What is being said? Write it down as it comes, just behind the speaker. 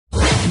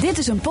Dit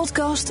is een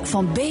podcast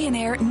van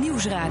BNR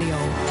Nieuwsradio.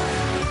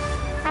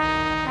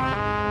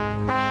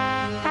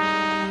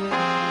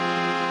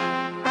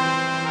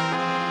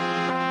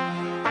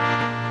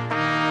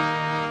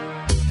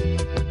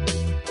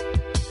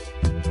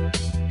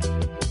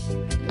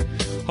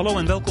 Hallo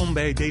en welkom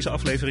bij deze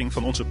aflevering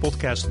van onze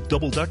podcast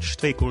Double Dutch.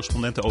 2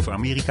 correspondenten over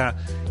Amerika.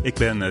 Ik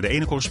ben de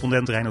ene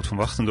correspondent, Reinoud van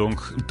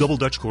Wachtendonk. Double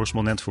Dutch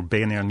correspondent voor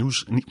BNR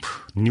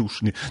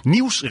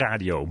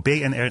Nieuwsradio.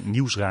 BNR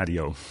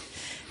Nieuwsradio.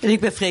 En ik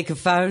ben Freke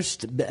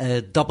Vuist,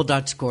 Double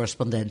Dutch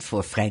correspondent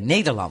voor Vrij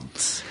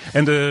Nederland.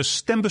 En de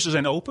stembussen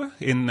zijn open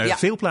in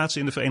veel plaatsen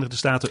in de Verenigde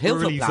Staten. Heel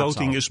Early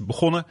voting is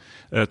begonnen.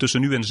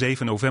 Tussen nu en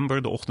 7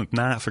 november, de ochtend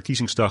na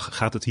verkiezingsdag,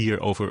 gaat het hier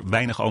over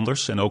weinig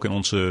anders. En ook in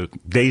onze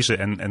deze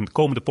en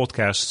komende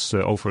podcasts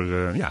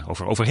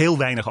over heel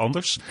weinig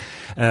anders.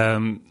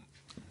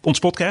 Ons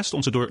podcast,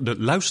 onze door de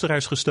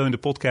luisteraars gesteunde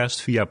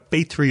podcast via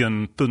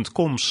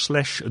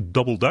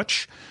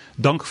patreon.com/doubledutch.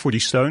 Dank voor die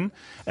steun.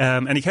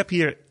 En ik heb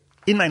hier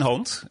in mijn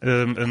hand,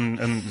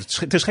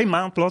 het is geen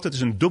maandblad, het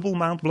is een dubbel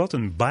maandblad,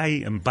 een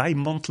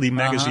bi-monthly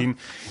magazine.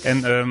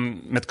 En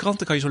met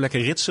kranten kan je zo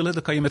lekker ritselen.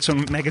 Dan kan je met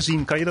zo'n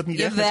magazine, kan je dat niet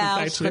echt met zo'n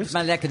tijdschrift? Jawel,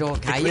 maar lekker door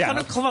elkaar. Je kan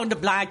ook gewoon de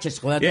blaadjes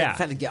gewoon. Ja.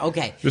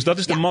 Okay. Dus dat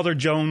is de Mother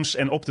Jones.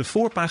 En op de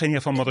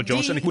voorpagina van Mother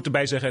Jones, en ik moet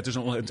erbij zeggen,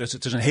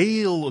 het is een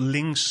heel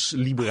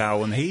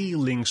links-liberaal, een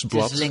heel links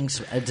blad. Het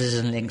is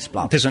een links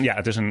blad.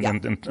 Het is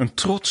een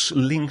trots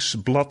links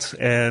blad.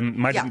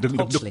 Maar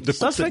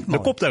de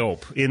kop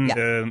daarop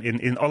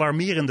in alarmerende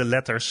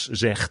letters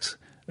zegt: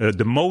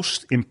 the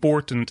most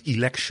important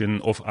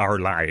election of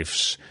our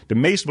lives. De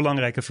meest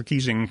belangrijke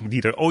verkiezing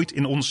die er ooit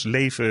in ons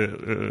leven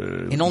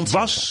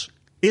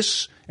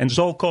is en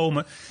zal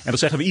komen. En dat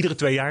zeggen we iedere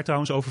 2 jaar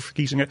trouwens over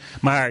verkiezingen.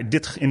 Maar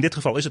in dit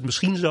geval is het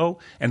misschien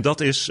zo. En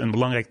dat is een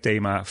belangrijk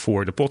thema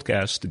voor de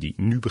podcast die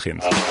nu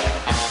begint.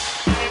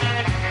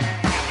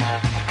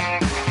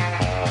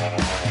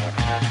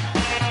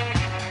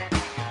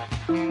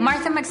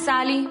 Martha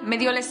McSally me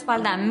dio la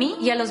espalda a mí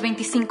y a los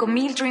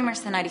 25,000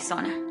 Dreamers en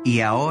Arizona.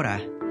 Y ahora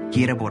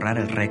quiere borrar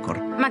el récord.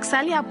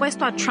 McSally ha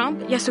puesto a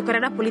Trump y a su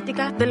carrera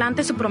política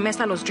delante de su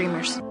promesa a los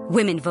Dreamers.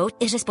 Women Vote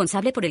es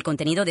responsable por el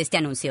contenido de este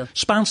anuncio.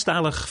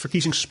 Spaanstalig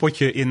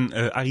verkiezingsspotje in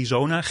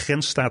Arizona.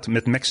 Grensstaat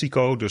met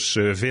Mexico, dus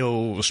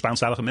veel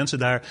Spaanstalige mensen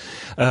daar.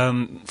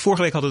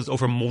 Vorige week hadden we het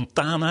over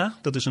Montana.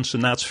 Dat is een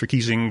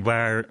senaatsverkiezing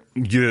waar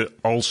je,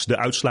 als de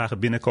uitslagen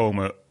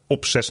binnenkomen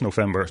op 6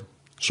 november...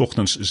 's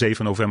ochtends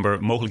 7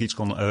 november mogelijk iets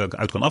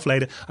uit kan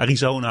afleiden.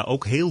 Arizona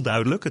ook heel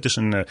duidelijk. Het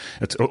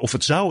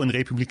zou een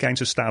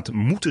republikeinse staat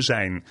moeten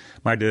zijn.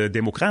 Maar de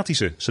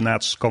democratische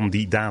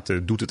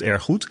senaatskandidaten doet het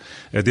erg goed.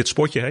 Dit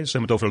spotje, ze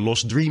hebben het over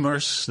Los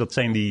Dreamers. Dat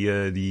zijn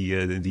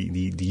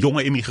die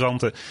jonge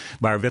immigranten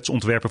waar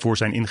wetsontwerpen voor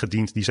zijn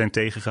ingediend. Die zijn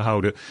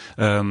tegengehouden.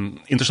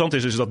 Interessant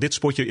is dat dit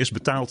spotje is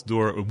betaald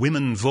door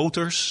women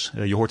voters.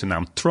 Je hoort de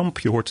naam Trump.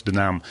 Je hoort de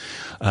naam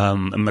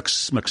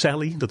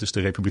McSally. Dat is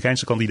de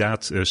republikeinse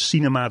kandidaat.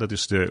 Sinema, dat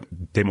is de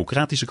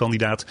democratische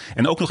kandidaat.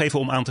 En ook nog even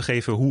om aan te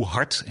geven hoe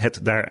hard het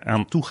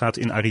daaraan toe gaat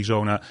in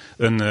Arizona.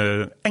 Een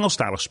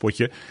Engelstalig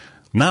spotje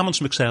namens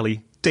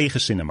McSally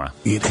tegen Sinema.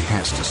 It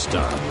has to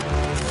stop.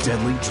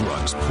 Deadly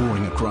drugs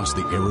pouring across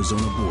the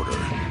Arizona border.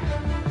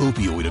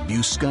 Opioid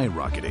abuse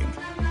skyrocketing.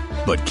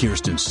 But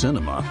Kyrsten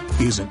Sinema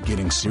isn't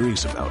getting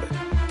serious about it.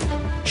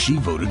 She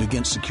voted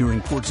against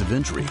securing ports of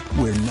entry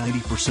where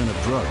 90%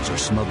 of drugs are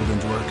smuggled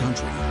into our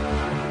country.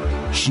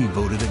 She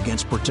voted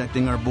against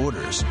protecting our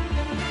borders.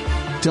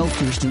 Tell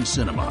Kyrsten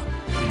Sinema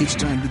it's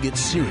time to get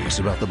serious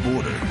about the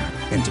border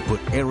and to put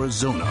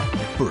Arizona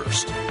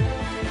first.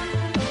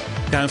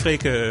 Ja, en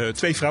Freke,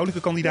 2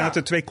 vrouwelijke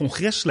kandidaten, 2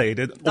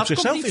 congresleden. Op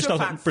zichzelf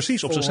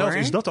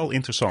is dat al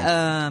interessant.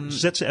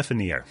 Zet ze even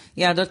neer.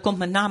 Ja, dat komt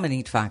met name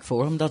niet vaak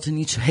voor, omdat er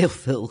niet zo heel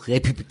veel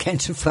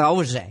republikeinse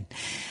vrouwen zijn.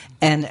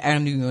 En er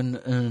nu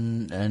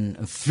een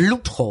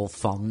vloedgolf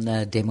van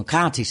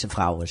democratische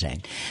vrouwen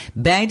zijn.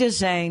 Beide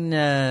zijn,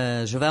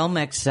 zowel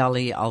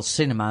McSally als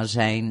Sinema,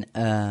 zijn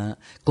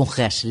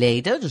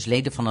congresleden. Dus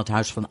leden van het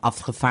Huis van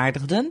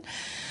Afgevaardigden.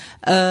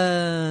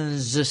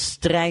 Ze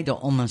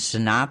strijden om een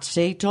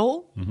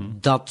senaatzetel. Mm-hmm.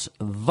 Dat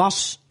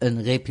was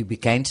een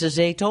republikeinse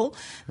zetel,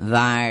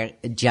 waar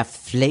Jeff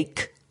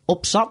Flake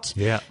op zat.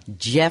 Yeah.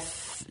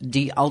 Jeff,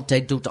 die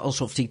altijd doet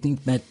alsof hij het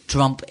niet met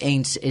Trump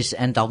eens is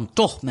en dan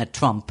toch met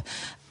Trump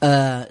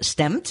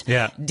stemt.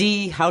 Yeah.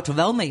 Die houdt er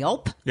wel mee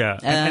op. Ja,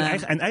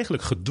 en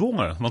eigenlijk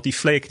gedwongen. Want die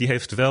Flake die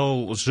heeft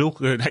wel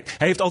zulke...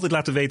 Hij heeft altijd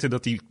laten weten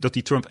dat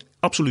hij Trump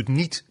absoluut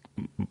niet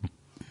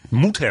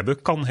moet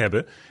hebben, kan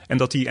hebben. En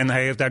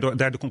hij heeft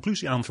daar de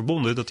conclusie aan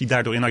verbonden dat hij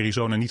daardoor in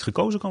Arizona niet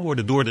gekozen kan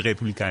worden door de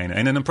Republikeinen.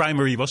 En in een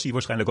primary was hij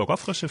waarschijnlijk ook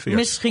afgeserveerd.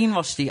 Misschien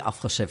was hij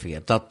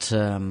afgeserveerd. Dat,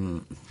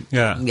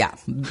 ja.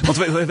 Want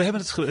we hebben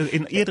het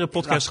in eerdere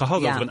podcasts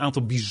gehad over een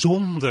aantal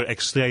bijzonder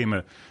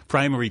extreme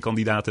primary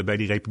kandidaten bij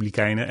die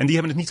Republikeinen. En die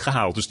hebben het niet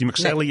gehaald. Dus die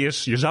McSally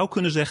is, je zou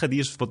kunnen zeggen, die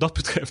is wat dat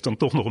betreft dan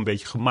toch nog een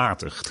beetje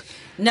gematigd.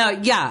 Nou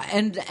ja,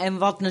 en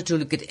wat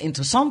natuurlijk het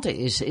interessante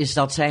is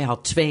dat zij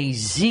had 2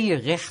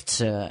 zeer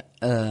rechtse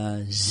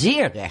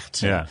zeer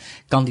rechtse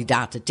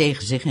kandidaten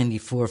tegen zich in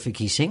die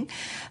voorverkiezing.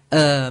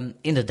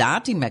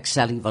 Inderdaad, die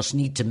McSally was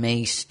niet de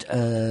meest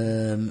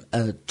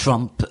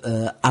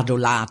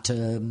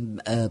Trump-adolate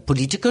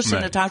politicus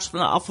in het Huis van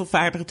de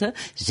Afgevaardigden.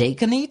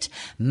 Zeker niet.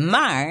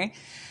 Maar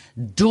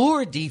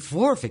door die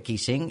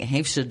voorverkiezing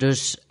heeft ze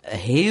dus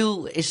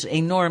is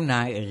enorm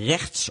naar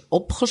rechts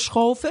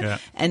opgeschoven. Ja.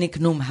 En ik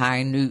noem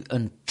haar nu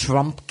een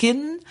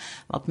Trumpkin,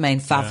 wat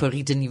mijn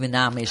favoriete nieuwe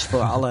naam is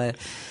voor alle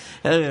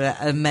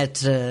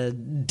met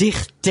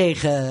dicht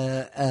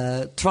tegen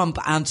Trump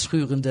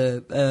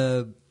aanschurende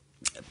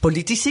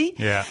politici.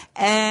 Ja.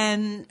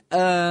 En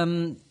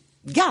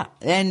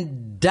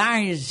en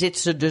daar zit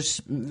ze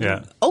dus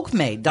ook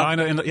mee.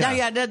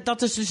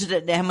 Dat is dus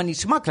helemaal niet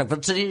zo makkelijk.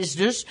 Want ze is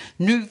dus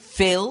nu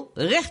veel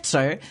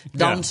rechtser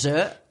dan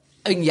ze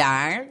een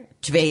jaar,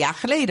 2 jaar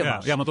geleden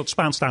was. Ja, want dat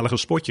Spaanstalige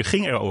spotje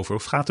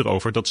gaat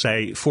erover dat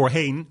zij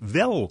voorheen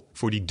wel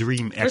voor die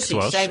Dream Act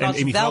was. En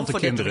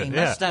immigrantenkinderen.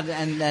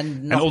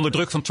 En onder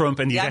druk van Trump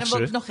en die rechtse. Dan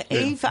wil ik nog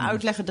even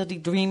uitleggen dat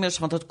die Dreamers,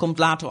 want dat komt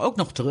later ook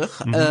nog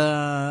terug,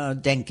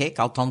 denk ik.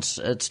 Althans,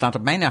 het staat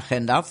op mijn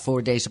agenda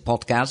voor deze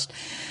podcast.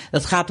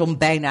 Het gaat om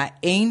bijna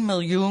 1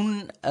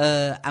 miljoen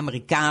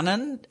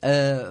Amerikanen,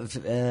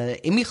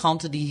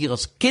 immigranten die hier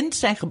als kind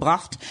zijn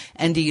gebracht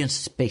en die een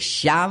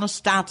speciale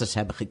status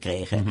hebben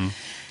gekregen.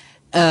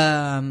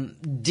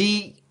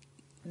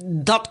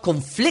 Dat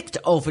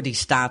conflict over die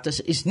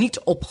status is niet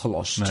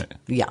opgelost. Nee.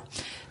 Ja.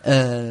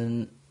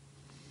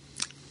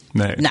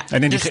 Nee. Nou,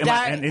 en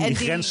in die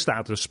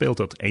grensstatus speelt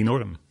dat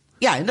enorm.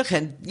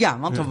 Ja,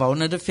 want er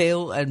wonen er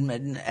veel.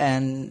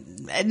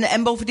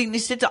 En bovendien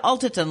is dit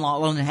altijd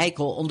al een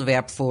heikel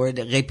onderwerp voor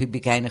de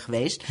Republikeinen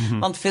geweest.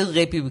 Want veel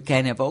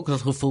Republikeinen hebben ook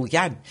het gevoel,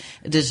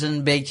 het is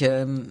een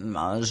beetje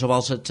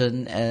zoals het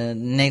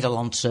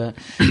Nederlandse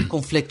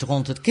conflict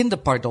rond het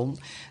kinderpardon.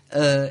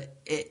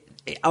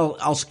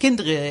 Als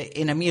kinderen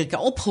in Amerika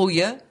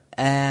opgroeien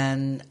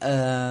en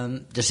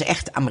dus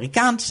echt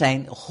Amerikaans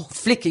zijn,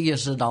 flikker je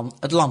ze dan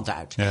het land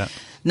uit. Ja.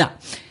 Nou,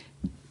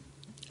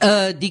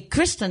 die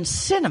Kyrsten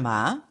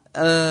Sinema,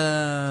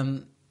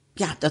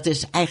 dat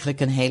is eigenlijk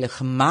een hele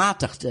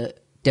gematigde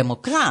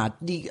democraat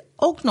die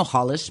ook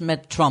nogal eens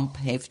met Trump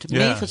heeft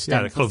meegestemd.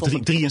 Ja, ik geloof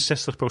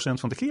 63%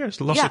 van de keer. Dat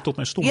las ik tot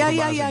mijn stomme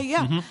verbazing.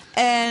 Ja.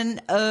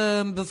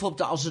 En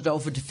bijvoorbeeld als het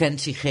over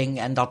defensie ging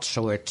en dat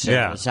soort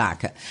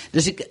zaken.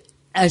 Dus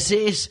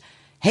ze is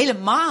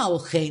helemaal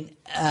geen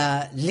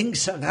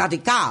linkse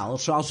radicaal,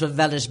 zoals we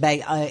wel eens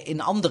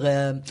in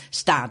andere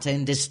staten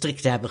en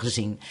districten hebben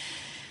gezien.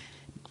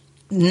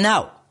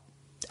 Nou,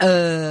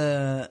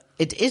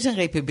 het is een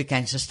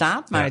republikeinse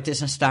staat, maar het is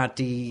een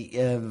staat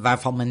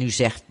waarvan men nu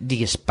zegt, die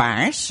is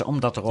paars.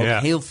 Omdat er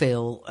ook heel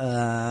veel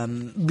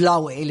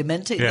blauwe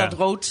elementen in dat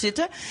rood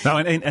zitten.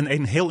 Nou, en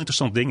een heel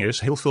interessant ding is,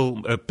 heel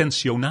veel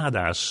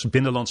pensionada's,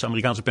 binnenlandse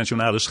Amerikaanse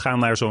pensionada's, gaan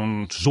naar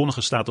zo'n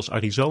zonnige staat als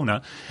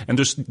Arizona. En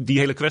dus die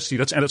hele kwestie,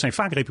 dat zijn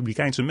vaak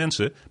republikeinse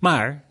mensen,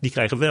 maar die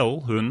krijgen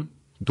wel hun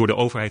door de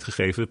overheid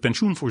gegeven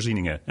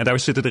pensioenvoorzieningen. En daar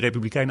zitten de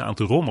Republikeinen aan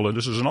te rommelen.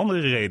 Dus dat is een andere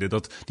reden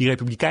dat die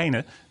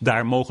Republikeinen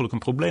daar mogelijk een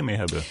probleem mee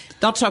hebben.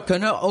 Dat zou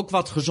kunnen, ook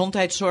wat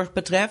gezondheidszorg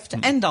betreft.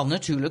 En dan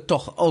natuurlijk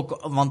toch ook,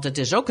 want het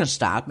is ook een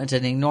staat met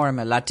een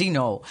enorme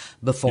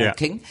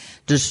Latino-bevolking. Ja.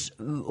 Dus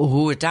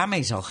hoe het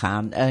daarmee zal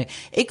gaan.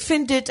 Ik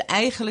vind dit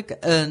eigenlijk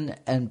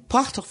een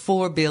prachtig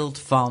voorbeeld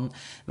van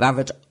waar we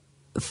het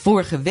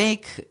vorige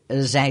week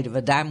zeiden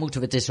we, daar moeten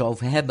we het eens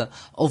over hebben,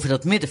 over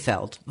dat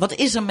middenveld. Wat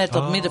is er met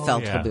dat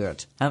middenveld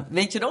gebeurd?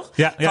 Weet je nog?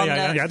 Ja,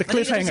 de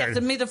cliffhanger.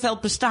 Het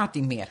middenveld bestaat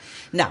niet meer.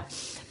 Nou,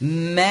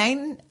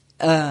 mijn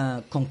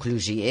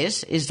conclusie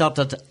is dat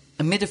het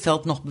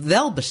middenveld nog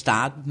wel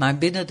bestaat, maar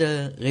binnen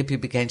de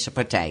Republikeinse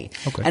Partij.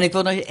 Okay. En ik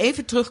wil nog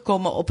even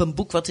terugkomen op een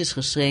boek wat is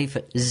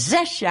geschreven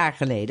 6 jaar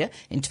geleden,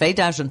 in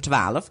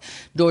 2012,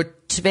 door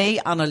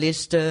 2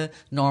 analisten,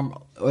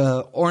 Norm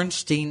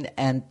Ornstein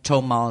en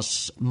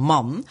Thomas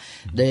Mann.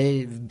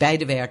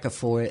 Beide werken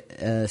voor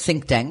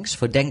thinktanks,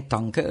 voor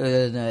denktanken.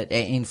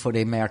 Een voor de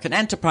American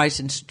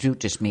Enterprise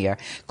Institute is meer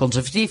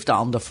conservatief, de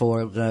ander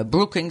voor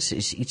Brookings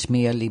is iets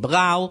meer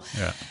liberaal.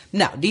 Ja.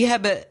 Nou, die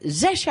hebben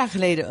 6 jaar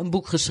geleden een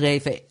boek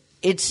geschreven,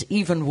 It's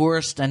Even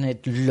Worse Than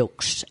It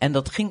Looks. En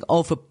dat ging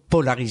over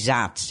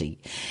polarisatie.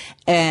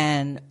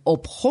 En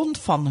op grond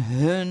van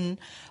hun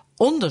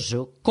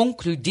onderzoek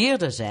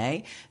concludeerden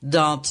zij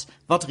dat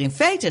wat er in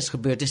feite is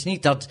gebeurd is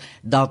niet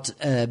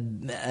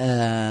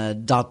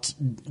dat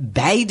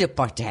beide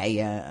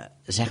partijen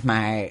zeg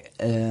maar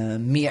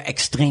meer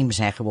extreem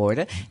zijn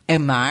geworden,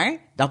 maar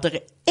dat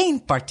er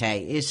 1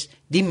 partij is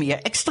die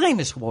meer extreem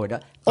is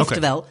geworden.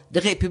 Oftewel de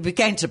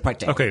Republikeinse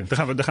Partij. Oké,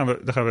 daar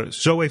gaan we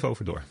zo even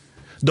over door.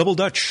 Double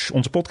Dutch,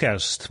 onze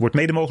podcast, wordt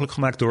mede mogelijk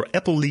gemaakt door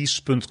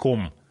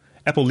applelease.com.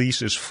 Apple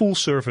Lease is full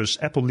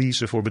service Apple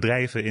leasen voor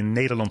bedrijven in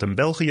Nederland en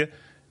België.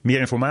 Meer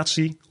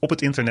informatie op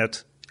het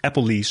internet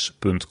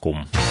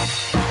applelease.com.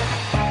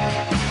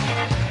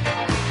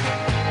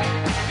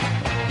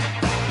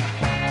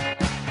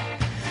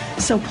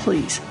 So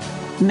please,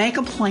 make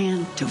a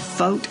plan to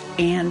vote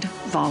and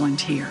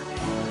volunteer.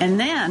 And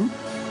then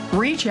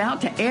Reach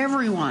out to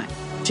everyone,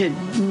 to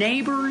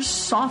neighbors,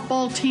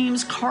 softball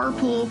teams,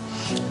 carpool,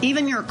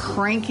 even your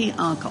cranky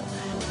uncle.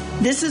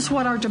 This is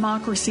what our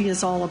democracy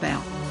is all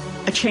about.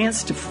 A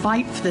chance to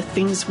fight for the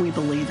things we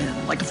believe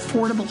in, like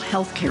affordable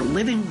health care,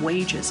 living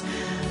wages,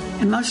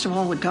 and most of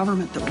all, a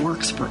government that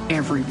works for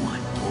everyone.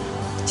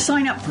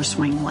 Sign up for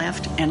Swing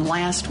Left and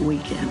Last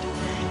Weekend,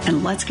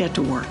 and let's get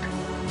to work.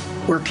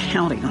 We're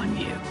counting on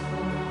you.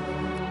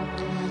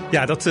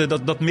 Ja,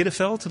 dat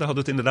middenveld, daar hadden we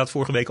het inderdaad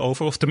vorige week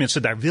over. Of tenminste,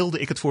 daar wilde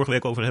ik het vorige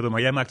week over hebben.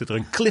 Maar jij maakte er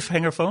een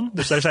cliffhanger van.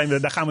 Dus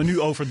daar gaan we nu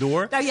over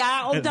door. Nou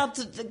ja,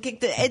 omdat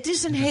het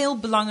is een heel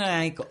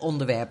belangrijk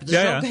onderwerp. Het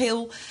is ook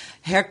heel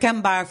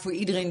herkenbaar voor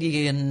iedereen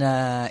die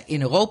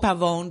in Europa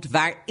woont.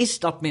 Waar is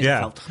dat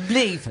middenveld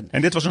gebleven?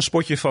 En dit was een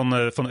spotje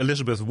van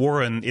Elizabeth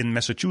Warren in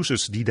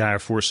Massachusetts, die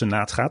daar voor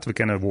Senaat gaat. We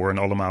kennen Warren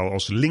allemaal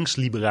als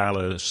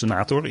linksliberale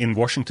senator in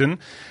Washington.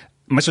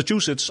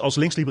 Massachusetts als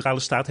linksliberale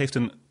staat heeft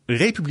een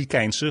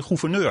republikeinse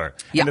gouverneur.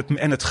 Ja.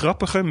 En het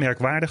grappige,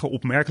 merkwaardige,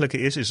 opmerkelijke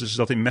is dus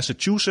dat in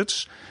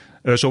Massachusetts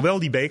zowel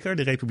die Baker,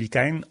 de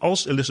republikein,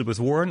 als Elizabeth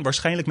Warren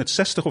waarschijnlijk met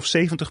 60 of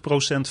 70%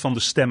 van de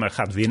stemmen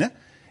gaat winnen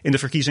in de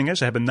verkiezingen.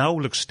 Ze hebben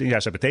ze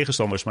hebben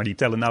tegenstanders, maar die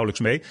tellen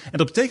nauwelijks mee. En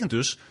dat betekent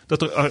dus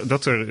dat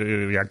er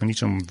ik ben niet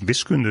zo'n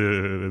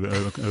wiskunde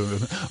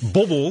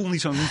bobbel,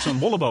 niet zo'n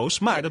bolleboos,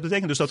 maar dat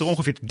betekent dus dat er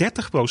ongeveer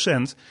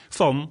 30%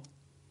 van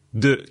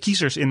de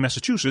kiezers in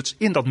Massachusetts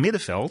in dat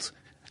middenveld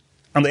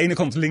aan de ene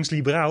kant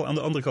links-liberaal, aan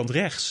de andere kant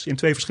rechts in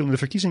 2 verschillende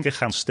verkiezingen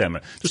gaan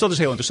stemmen. Dus dat is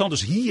heel interessant.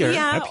 Dus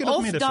hier heb je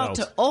dat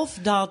middenveld. Of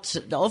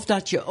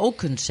dat je ook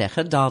kunt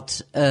zeggen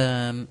dat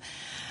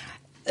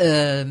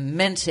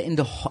mensen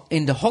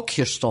in de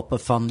hokjes stoppen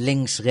van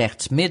links,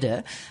 rechts,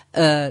 midden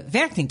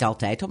werkt niet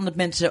altijd. Omdat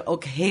mensen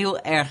ook heel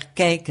erg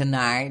kijken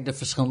naar de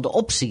verschillende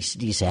opties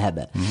die ze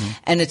hebben. Mm-hmm.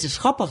 En het is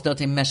grappig dat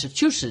in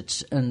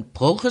Massachusetts, een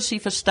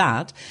progressieve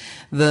staat,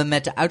 we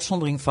met de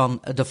uitzondering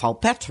van Deval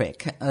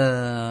Patrick,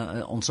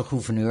 onze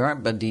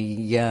gouverneur,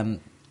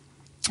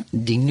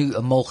 die nu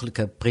een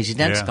mogelijke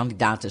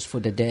presidentskandidaat is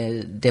voor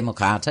de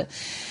Democraten.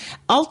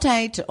 Al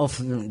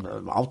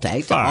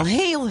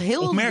heel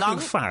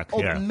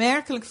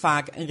opmerkelijk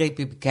vaak een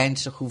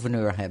republikeinse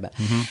gouverneur hebben.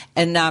 Mm-hmm.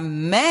 En naar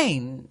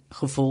mijn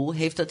gevoel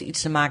heeft dat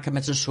iets te maken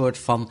met een soort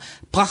van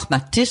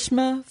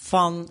pragmatisme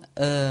van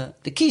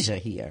de kiezer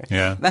hier.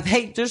 Yeah.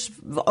 Waarbij je dus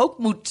ook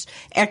moet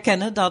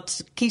erkennen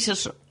dat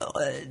kiezers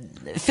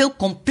veel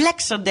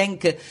complexer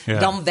denken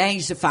dan wij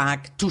ze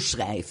vaak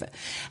toeschrijven.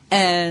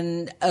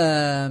 En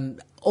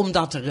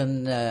omdat er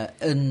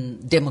een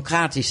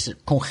democratisch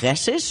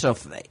congres is,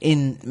 of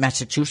in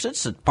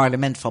Massachusetts, het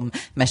parlement van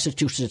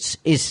Massachusetts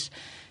is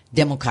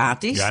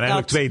democratisch. Ja,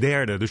 eigenlijk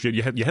 2/3. Dus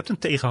je hebt een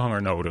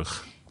tegenhanger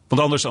nodig.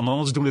 Want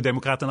anders doen de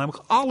democraten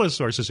namelijk alles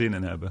waar ze zin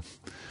in hebben.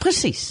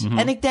 Precies. Mm-hmm.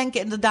 En ik denk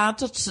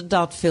inderdaad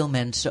dat veel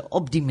mensen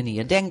op die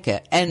manier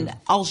denken. En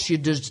als je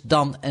dus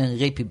dan een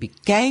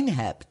republikein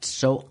hebt,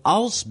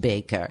 zoals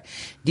Baker,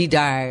 die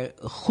daar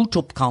goed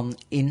op kan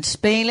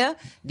inspelen,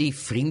 die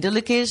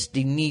vriendelijk is,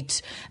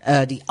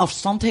 die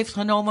afstand heeft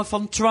genomen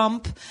van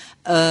Trump,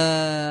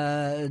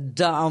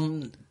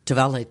 dan,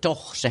 terwijl hij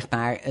toch, zeg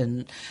maar,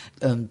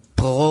 een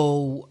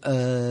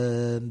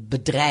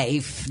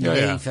pro-bedrijf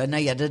leven.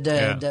 Nou ja,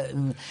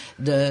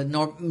 de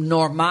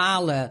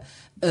normale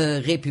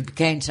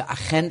republikeinse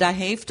agenda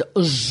heeft,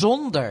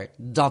 zonder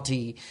dat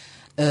hij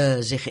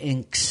zich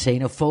in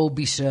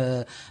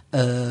xenofobische,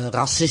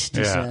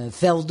 racistische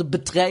velden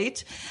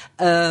betreedt,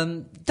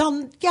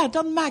 dan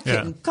maak je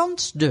een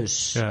kans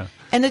dus. Ja.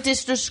 En het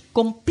is dus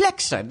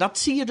complexer. Dat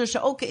zie je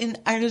dus ook in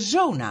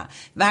Arizona,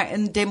 waar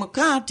een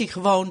democraat die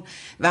gewoon,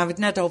 waar we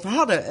het net over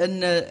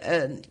hadden,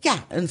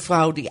 een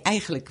vrouw die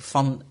eigenlijk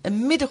van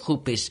een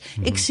middengroep is.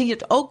 Mm-hmm. Ik zie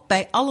het ook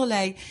bij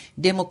allerlei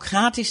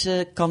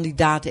democratische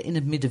kandidaten in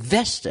het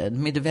Middenwesten. Het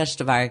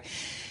Middenwesten waar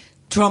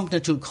Trump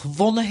natuurlijk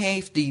gewonnen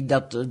heeft,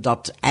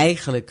 dat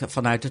eigenlijk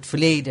vanuit het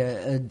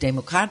verleden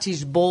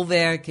democratisch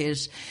bolwerk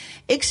is.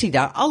 Ik zie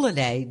daar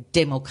allerlei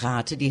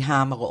democraten die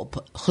hameren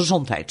op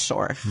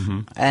gezondheidszorg.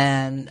 Mm-hmm.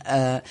 En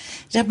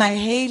zeg maar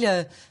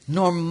hele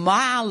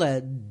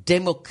normale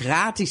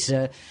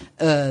democratische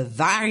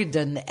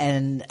waarden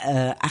en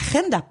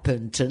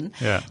agendapunten,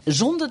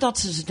 zonder dat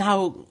ze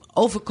nou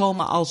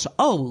overkomen als,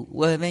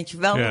 weet je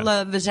wel,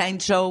 we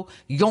zijn zo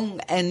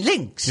jong en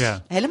links.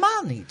 Ja.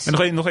 Helemaal niet.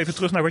 En nog even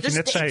terug naar wat je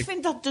net zei. Ik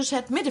vind dat dus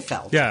het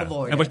middenveld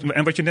geworden.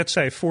 En wat je net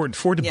zei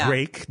voor de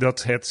break,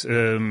 dat het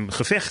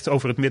gevecht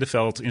over het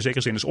middenveld in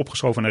zekere zin is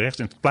opgeschoven naar rechts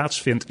en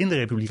plaatsvindt in de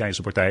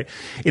Republikeinse Partij.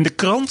 In de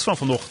krant van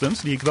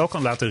vanochtend, die ik wel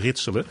kan laten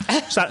ritselen,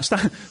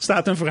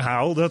 staat een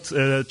verhaal dat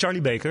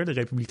Charlie Baker, de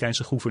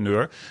Republikeinse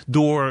gouverneur,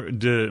 door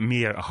de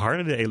meer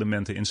harde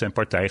elementen in zijn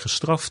partij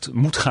gestraft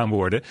moet gaan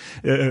worden.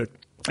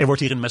 Er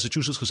wordt hier in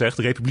Massachusetts gezegd,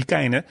 de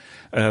Republikeinen,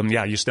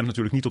 je stemt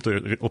natuurlijk niet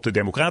op de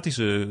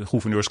democratische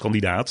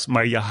gouverneurskandidaat,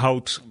 maar je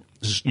houdt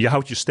je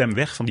houdt je stem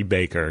weg van die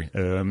beker.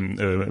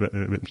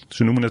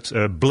 Ze noemen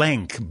het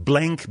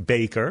blank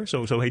beker,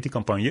 zo heet die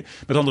campagne.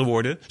 Met andere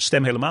woorden,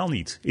 stem helemaal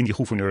niet in die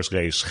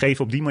gouverneursrace. Geef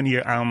op die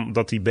manier aan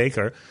dat die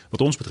beker,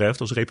 wat ons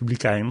betreft, als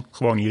republikein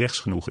gewoon niet rechts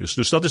genoeg is.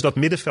 Dus dat is dat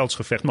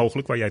middenveldsgevecht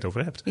mogelijk waar jij het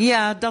over hebt.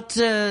 Ja,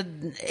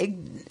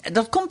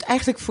 dat komt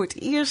eigenlijk voor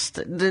het eerst.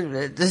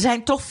 Er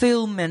zijn toch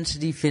veel mensen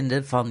die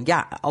vinden van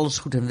ja, alles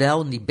goed en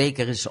wel. En die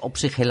beker is op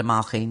zich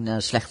helemaal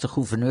geen slechte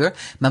gouverneur.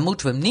 Maar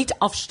moeten we hem niet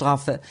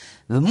afstraffen?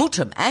 We moeten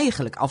hem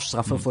eigenlijk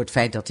afstraffen voor het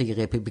feit dat hij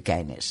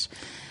republikein is.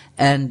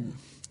 En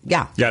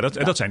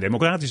dat zijn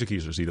democratische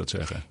kiezers die dat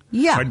zeggen.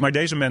 Ja. Maar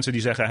deze mensen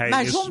die zeggen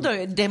hij is...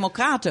 zonder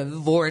democraten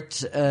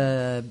wordt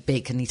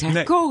Baker niet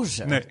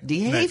herkozen.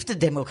 Die heeft de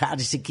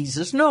democratische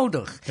kiezers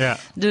nodig. Ja.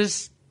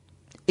 Dus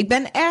ik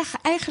ben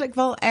eigenlijk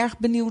wel erg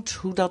benieuwd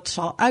hoe dat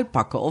zal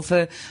uitpakken.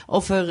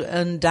 Of er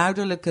een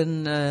duidelijk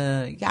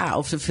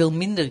of er veel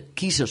minder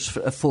kiezers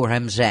voor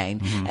hem zijn.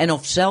 Mm-hmm. En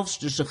of zelfs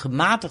dus een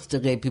gematigde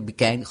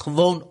republikein,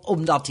 gewoon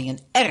omdat hij een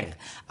R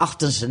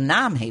achter zijn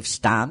naam heeft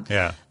staan,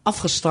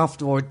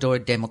 afgestraft wordt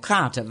door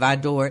democraten.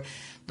 Waardoor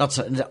dat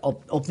ze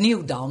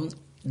opnieuw dan...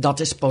 Dat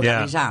is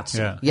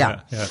polarisatie.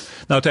 Ja.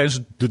 Nou, tijdens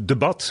het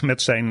debat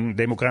met zijn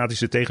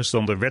democratische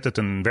tegenstander werd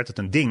het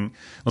een ding.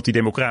 Want die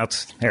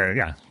democraat,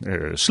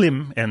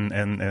 slim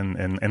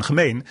en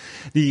gemeen,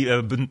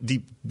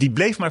 die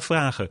bleef maar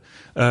vragen.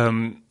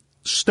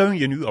 Steun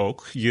je nu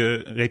ook je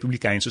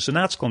republikeinse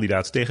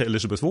senaatskandidaat tegen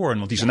Elizabeth Warren?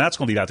 Want die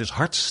senaatskandidaat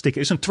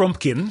is een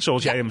Trumpkin,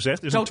 zoals jij hem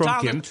zegt. Is een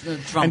Trumpkin.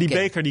 En die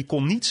Baker die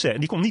kon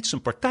niet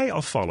zijn partij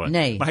afvallen.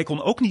 Nee. Maar hij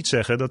kon ook niet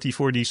zeggen dat hij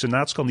voor die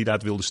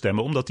senaatskandidaat wilde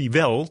stemmen, omdat hij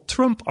wel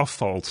Trump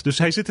afvalt. Dus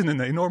hij zit in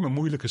een enorme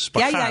moeilijke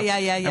spagaat.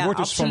 Hij wordt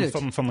dus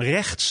van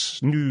rechts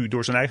nu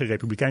door zijn eigen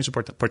republikeinse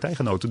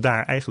partijgenoten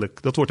daar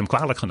eigenlijk, dat wordt hem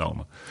kwalijk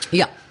genomen.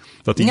 Ja.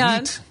 Dat hij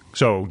niet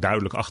zo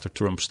duidelijk achter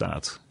Trump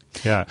staat.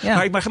 Ja.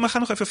 Maar ga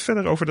nog even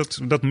verder over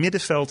dat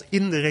middenveld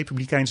in de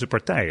Republikeinse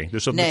partij.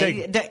 Dus dat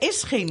betekent... er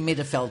is geen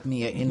middenveld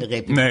meer in de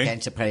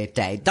Republikeinse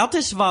partij. Dat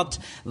is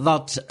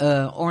wat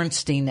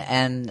Ornstein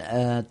en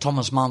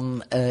Thomas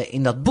Mann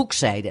in dat boek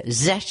zeiden,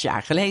 6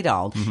 jaar geleden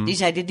al. Mm-hmm. Die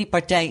zeiden, die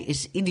partij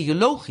is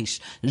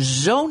ideologisch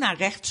zo naar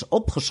rechts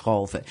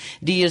opgeschoven.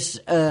 Die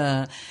is...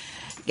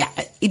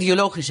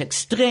 ideologisch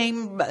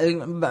extreem.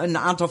 Een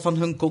aantal van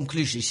hun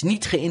conclusies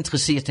niet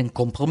geïnteresseerd in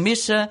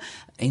compromissen,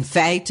 in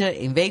feiten,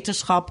 in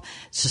wetenschap.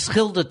 Ze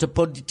schildert de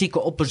politieke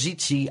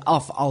oppositie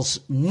af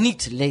als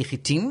niet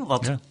legitiem,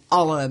 wat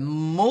alle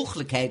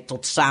mogelijkheid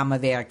tot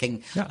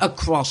samenwerking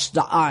across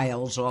the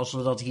aisle, zoals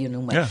we dat hier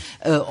noemen,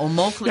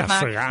 onmogelijk maakt.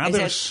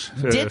 Verraders,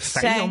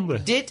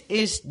 vijanden. Dit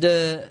is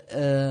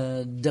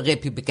de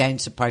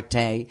Republikeinse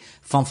partij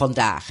van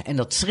vandaag. En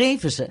dat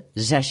schreven ze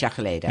 6 jaar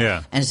geleden.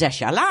 Ja. En 6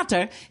 jaar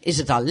later is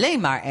het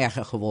alleen maar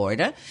erger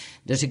geworden.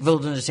 Dus ik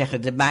wilde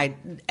zeggen,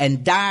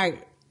 en daar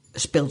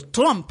speelt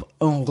Trump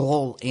een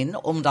rol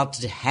in,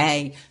 omdat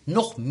hij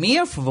nog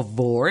meer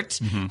verwoordt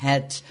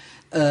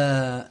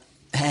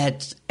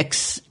het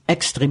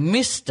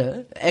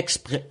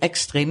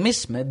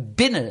extremisme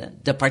binnen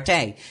de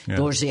partij. Ja.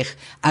 Door zich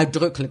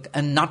uitdrukkelijk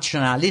een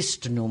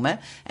nationalist te noemen.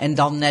 En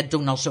dan net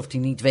doen alsof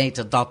hij niet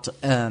weet dat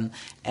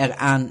er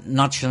aan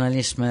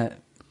nationalisme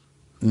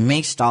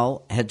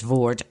meestal het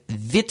woord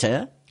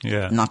witte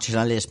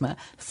nationalisme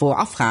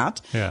vooraf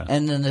gaat. Ja.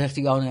 En dan zegt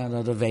hij,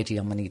 dat weet hij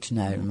helemaal niet.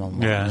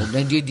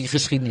 Nee, die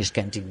geschiedenis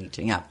kent hij niet.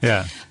 Ja.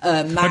 Ja.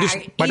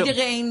 Maar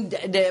iedereen,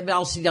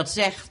 als hij dat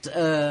zegt,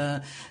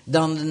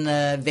 dan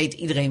weet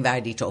iedereen waar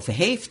hij het over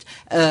heeft.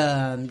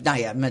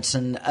 Met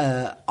zijn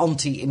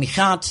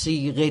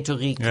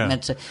anti-immigratie-retoriek,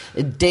 met zijn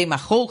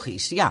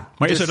demagogisch. Ja.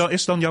 Maar dus,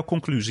 is dan jouw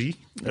conclusie,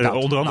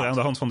 onder andere aan de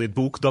hand van dit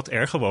boek, dat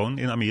er gewoon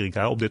in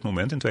Amerika op dit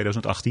moment in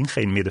 2018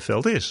 geen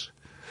middenveld is?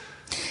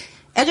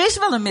 Er is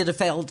wel een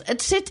middenveld.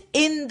 Het zit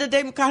in de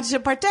Democratische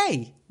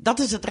Partij. Dat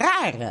is het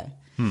rare.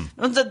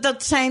 Want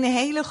dat zijn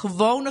hele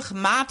gewone,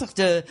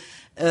 gematigde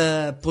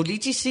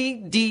politici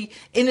die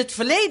in het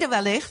verleden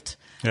wellicht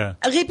een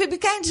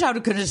republikein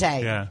zouden kunnen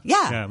zijn.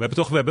 We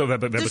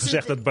hebben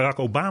gezegd dat Barack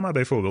Obama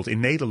bijvoorbeeld in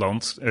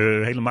Nederland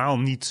helemaal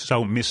niet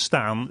zou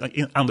misstaan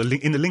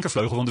in de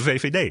linkervleugel van de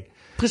VVD.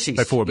 Precies.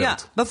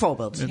 Bijvoorbeeld.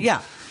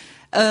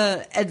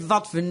 En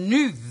wat we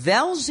nu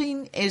wel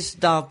zien is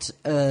dat,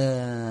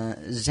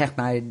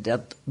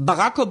 dat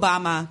Barack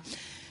Obama,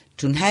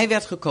 toen hij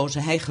werd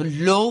gekozen, hij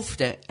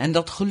geloofde, en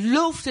dat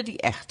geloofde hij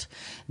echt,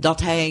 dat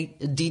hij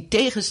die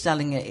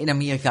tegenstellingen in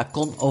Amerika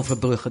kon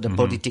overbruggen, de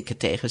politieke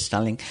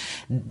tegenstelling.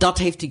 Dat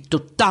heeft hij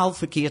totaal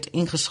verkeerd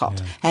ingeschat.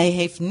 Ja. Hij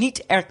heeft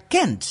niet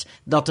erkend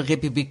dat de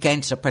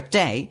Republikeinse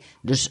Partij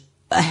dus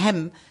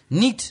hem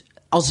niet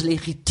als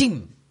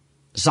legitiem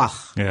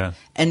zag. Ja.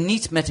 En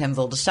niet met hem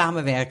wilde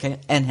samenwerken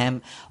en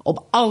hem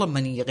op alle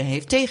manieren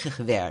heeft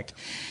tegengewerkt.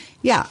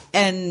 Ja,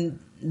 en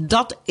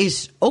dat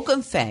is ook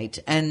een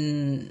feit.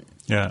 En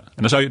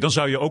dan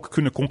zou je ook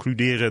kunnen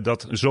concluderen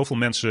dat zoveel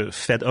mensen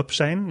fed up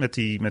zijn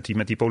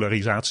met die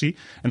polarisatie.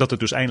 En dat het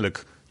dus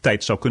eindelijk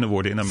tijd zou kunnen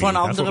worden in Amerika.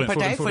 Voor een andere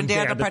partij, voor een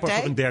derde partij?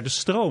 Voor een derde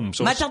stroom.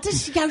 Maar dat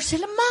is juist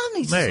helemaal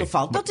niet het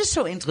geval. Dat is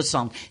zo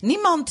interessant.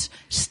 Niemand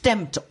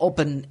stemt op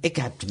een... Ik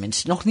heb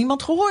tenminste nog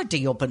niemand gehoord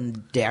die op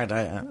een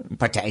derde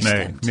partij stemt.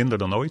 Nee, minder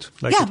dan ooit.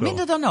 Lijkt het wel.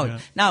 Minder dan ooit. Ja.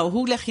 Nou,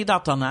 hoe leg je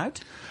dat dan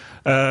uit?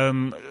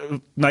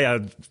 Nou ja...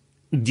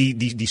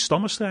 Die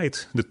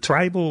stammenstrijd, de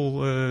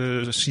tribal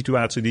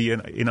situatie die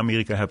je in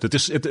Amerika hebt.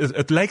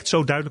 Het lijkt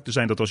zo duidelijk te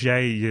zijn dat als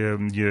jij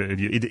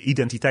je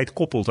identiteit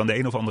koppelt aan de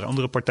een of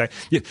andere partij.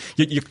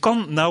 Je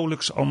kan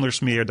nauwelijks anders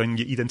meer dan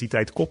je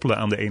identiteit koppelen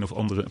aan de een of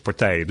andere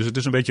partij. Dus het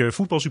is een beetje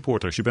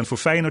voetbalsupporters. Je bent voor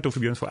Feyenoord of je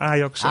bent voor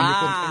Ajax. En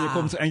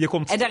je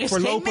komt en daar is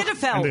voorlopig, geen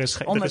middenveld. Er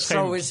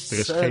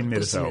is geen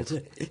middenveld.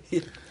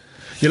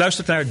 Je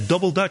luistert naar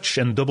Double Dutch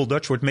en Double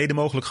Dutch wordt mede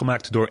mogelijk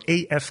gemaakt door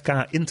EFK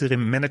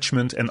Interim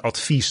Management en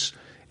Advies.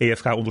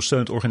 EFK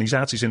ondersteunt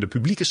organisaties in de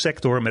publieke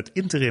sector met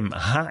interim,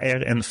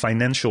 HR en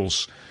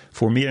financials.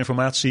 Voor meer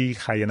informatie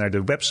ga je naar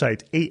de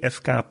website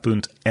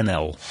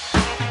efk.nl.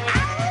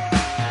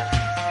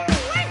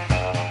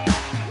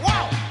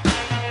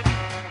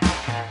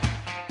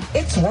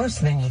 It's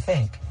worse than you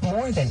think.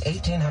 More than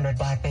 1,800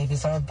 black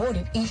babies are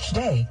aborted each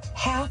day.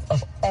 Half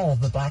of all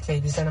the black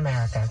babies in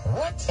America.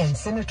 What? And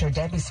Senator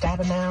Debbie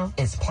Stabenow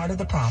is part of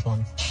the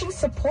problem. She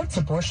supports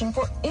abortion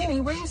for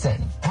any reason.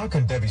 How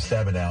can Debbie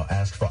Stabenow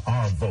ask for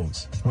our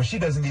votes when she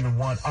doesn't even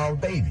want our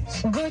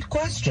babies? Good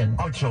question.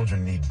 Our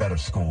children need better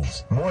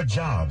schools, more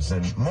jobs,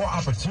 and more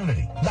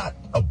opportunity, not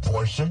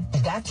abortion.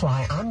 That's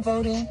why I'm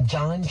voting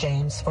John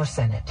James for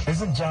Senate.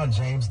 Isn't John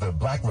James the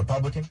black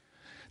Republican?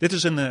 Dit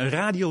is een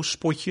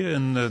radiospotje,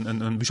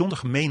 een bijzonder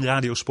gemeen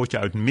radiospotje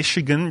uit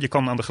Michigan. Je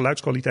kan aan de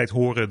geluidskwaliteit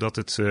horen dat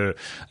het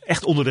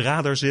echt onder de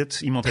radar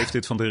zit. Iemand heeft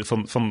dit van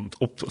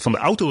de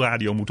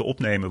autoradio moeten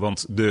opnemen.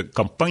 Want de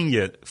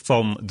campagne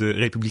van de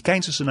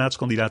Republikeinse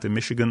senaatskandidaat in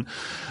Michigan,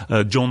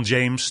 John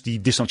James,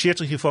 die distancieert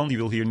zich hiervan. Die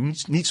wil hier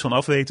niets van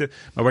afweten.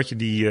 Maar wat je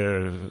die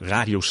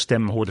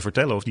radiostem hoorde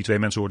vertellen, of die twee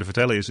mensen hoorden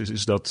vertellen,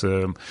 is dat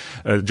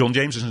John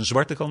James is een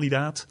zwarte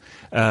kandidaat.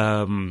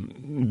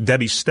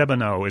 Debbie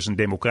Stabenow is een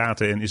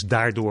democrate en is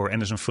daardoor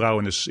en is een vrouw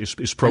en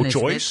is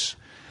pro-choice.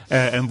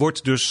 En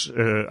wordt dus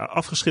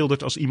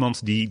afgeschilderd als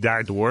iemand die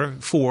daardoor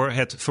voor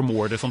het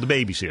vermoorden van de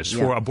baby's is. Ja.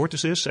 Voor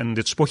abortus is. En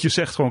dit spotje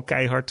zegt gewoon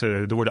keihard.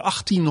 Er worden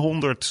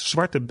 1800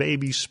 zwarte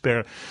baby's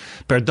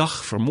per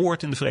dag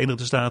vermoord in de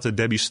Verenigde Staten.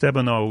 Debbie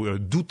Stabenow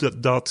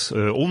doet dat.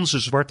 Onze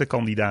zwarte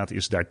kandidaat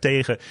is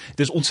daartegen. Het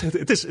is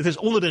ontzettend. Het is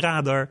onder de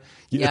radar.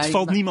 Het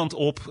valt niemand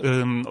op.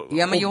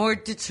 Maar je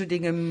hoort dit soort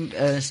dingen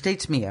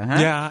steeds meer. Hè?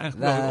 Ja,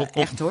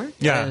 echt hoor.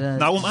 Ja,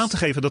 nou om aan te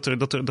geven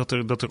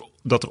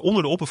dat er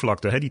onder de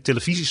oppervlakte, die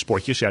televisiespotjes,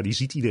 die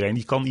ziet iedereen,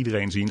 die kan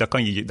iedereen zien. Daar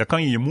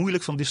kan je je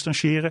moeilijk van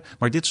distancieren.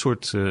 Maar dit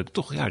soort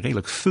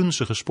redelijk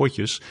funzige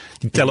spotjes,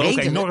 die tellen ook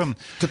enorm.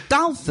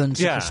 Totaal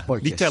funzige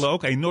spotjes. Die tellen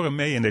ook enorm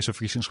mee in deze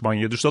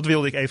verkiezingscampagne. Dus dat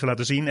wilde ik even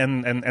laten zien.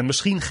 En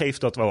misschien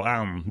geeft dat wel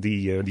aan,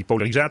 die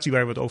polarisatie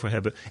waar we het over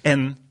hebben.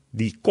 En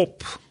die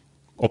kop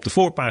op de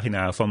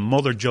voorpagina van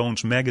Mother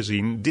Jones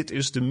Magazine. Dit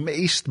is de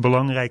meest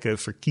belangrijke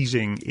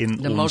verkiezing in ons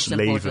leven. The most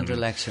important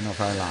election of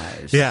our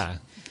lives.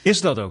 Ja.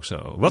 Is dat ook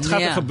zo? Wat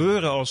gaat er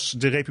gebeuren als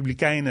de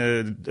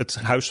Republikeinen het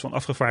Huis van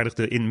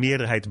Afgevaardigden in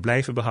meerderheid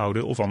blijven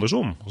behouden of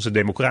andersom? Als de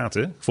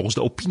Democraten, volgens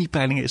de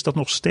opiniepeilingen is dat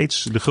nog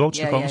steeds de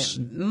grootste kans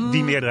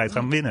die meerderheid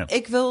gaan winnen.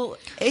 Ik wil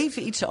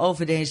even iets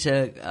over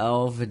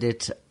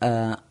dit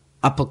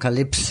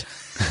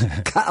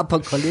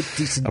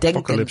apocalyptische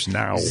denken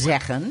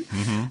zeggen.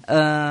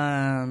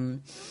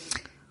 Mm-hmm.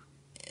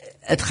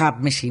 Het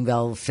gaat misschien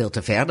wel veel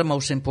te ver, de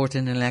most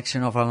important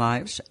election of our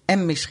lives.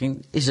 En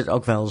misschien is het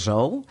ook wel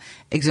zo.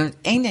 Ik zou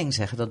één ding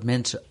zeggen, dat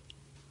mensen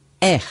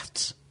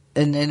echt,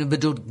 en ik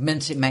bedoel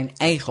mensen in mijn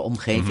eigen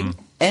omgeving,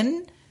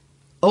 en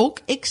ook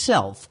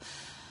ikzelf,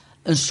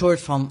 een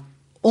soort van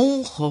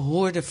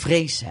ongehoorde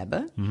vrees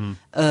hebben.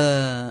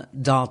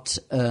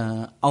 Dat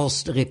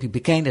als de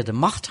Republikeinen de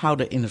macht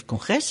houden in het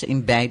congres,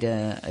 in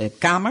beide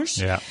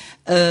kamers,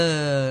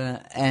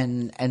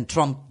 en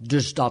Trump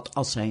dus dat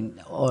als zijn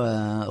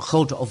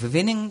grote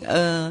overwinning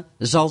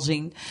zal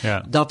zien,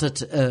 dat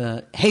het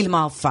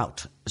helemaal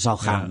fout zal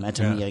gaan met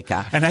Amerika.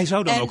 Ja. En hij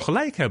zou dan ook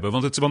gelijk hebben.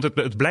 Want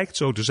het blijkt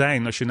zo te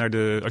zijn, als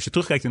je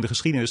terugkijkt in de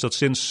geschiedenis, dat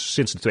sinds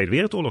de Tweede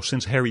Wereldoorlog,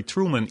 sinds Harry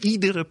Truman,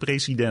 iedere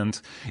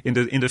president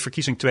in de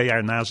verkiezing 2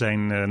 jaar na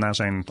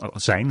zijn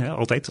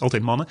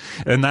altijd mannen,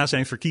 na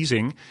zijn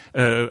verkiezing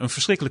een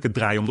verschrikkelijke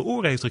draai om de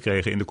oren heeft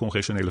gekregen in de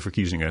congressionele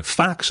verkiezingen.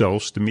 Vaak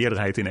zelfs de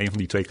meerderheid in een van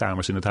die 2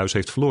 kamers in het huis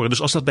heeft verloren.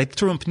 Dus als dat bij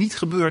Trump niet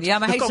gebeurt,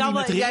 dan kan hij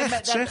met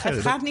recht zeggen.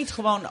 Het gaat niet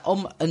gewoon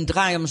om een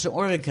draai om zijn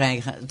oren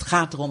krijgen. Het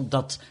gaat erom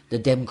dat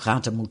de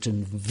Democraten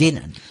moeten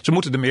winnen. Ze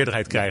moeten de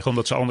meerderheid krijgen,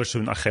 omdat ze anders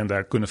hun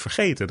agenda kunnen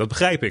vergeten. Dat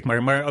begrijp ik.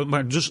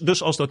 Maar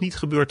dus als dat niet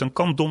gebeurt, dan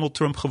kan Donald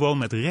Trump gewoon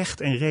met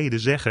recht en reden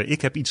zeggen: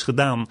 ik heb iets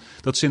gedaan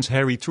dat sinds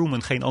Harry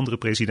Truman geen andere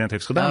president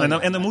heeft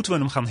gedaan. En dan moeten we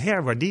hem gaan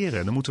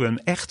herwaarderen. Dan moeten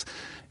we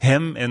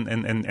hem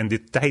en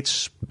dit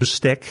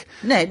tijdsbestek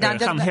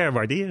gaan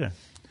herwaarderen.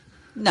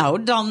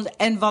 Nou,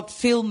 en wat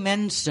veel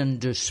mensen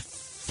dus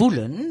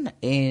voelen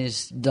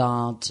is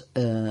dat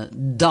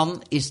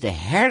dan is de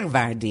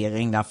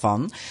herwaardering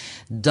daarvan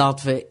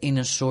dat we in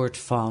een soort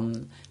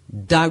van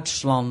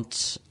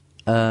Duitsland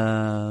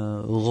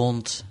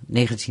rond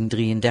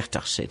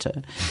 1933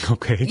 zitten.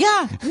 Oké.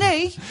 Ja,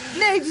 nee.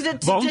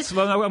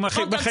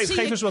 Geef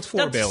eens wat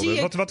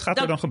voorbeelden. Wat gaat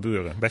er dan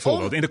gebeuren?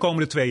 Bijvoorbeeld in de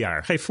komende 2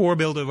 jaar. Geef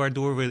voorbeelden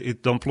waardoor we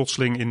dan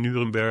plotseling in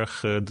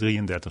Nuremberg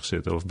 33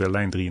 zitten of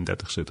Berlijn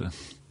 33 zitten.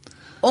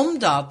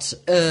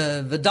 Omdat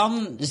we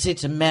dan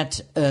zitten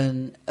met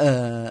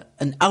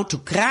een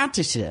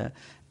autocratische,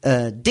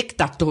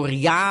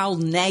 dictatoriaal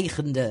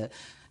neigende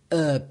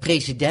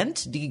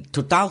president die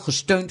totaal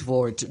gesteund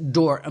wordt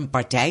door een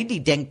partij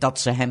die denkt dat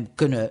ze hem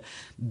kunnen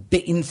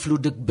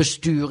beïnvloeden,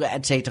 besturen,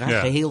 et cetera. Ja.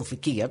 Geheel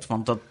verkeerd,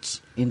 want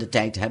dat in de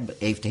tijd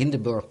heeft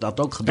Hindenburg dat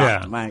ook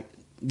gedaan. Ja. Maar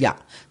ja,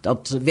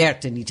 dat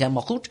werkte niet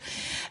helemaal goed.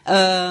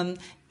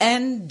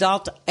 En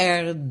dat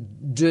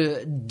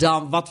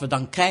dan wat we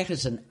dan krijgen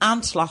is een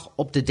aanslag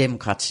op de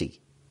democratie.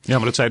 Ja,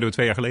 maar dat zeiden we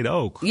 2 jaar geleden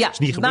ook. Ja, dat is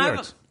niet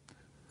gebeurd.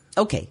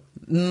 Oké.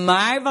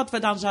 Maar wat we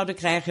dan zouden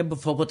krijgen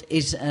bijvoorbeeld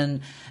is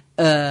een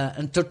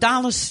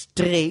totale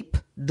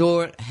streep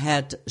door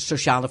het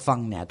sociale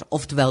vangnet.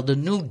 Oftewel de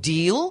New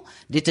Deal.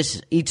 Dit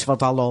is iets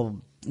wat al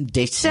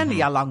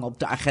decennia lang op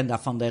de agenda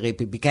van de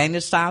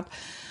Republikeinen staat.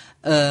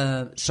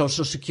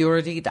 Social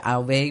Security, de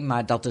AOW,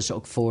 maar dat is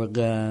ook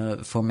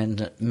voor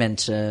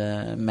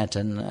mensen met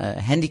een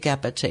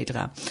handicap, et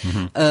cetera.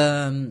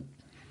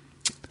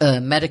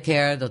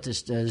 Medicare, dat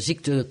is de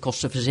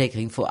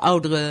ziektekostenverzekering voor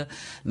ouderen.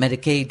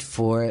 Medicaid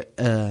voor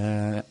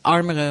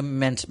armere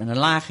mensen met een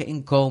lager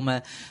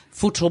inkomen.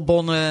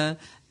 Voedselbonnen,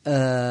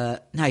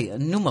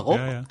 noem maar op.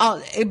 Ja.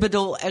 Ik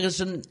bedoel, er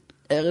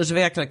is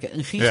werkelijk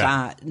een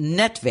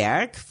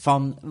giganetwerk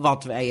van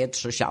wat wij het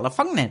sociale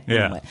vangnet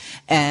noemen. Ja.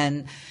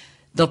 En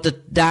dat het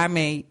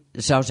daarmee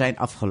zou zijn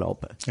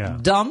afgelopen. Ja.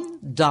 Dan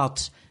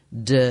dat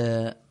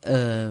de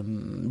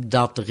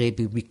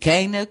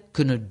Republikeinen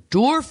kunnen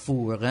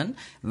doorvoeren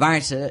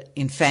waar ze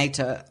in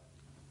feite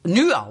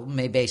nu al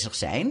mee bezig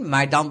zijn,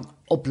 maar dan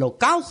op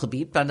lokaal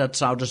gebied, maar dat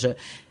zouden ze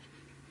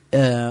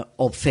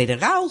op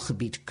federaal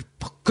gebied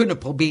kunnen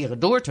proberen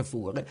door te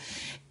voeren,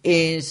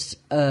 is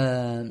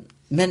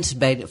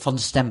mensen van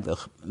de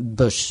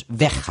stembus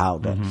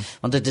weghouden.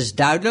 Want het is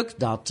duidelijk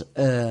dat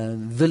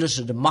willen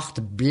ze de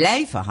macht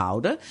blijven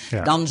houden,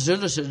 dan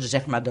zullen ze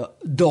zeg maar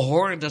de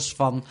hordes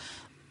van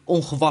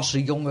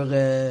ongewassen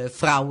jongere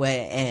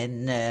vrouwen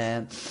en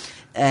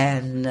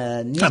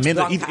niet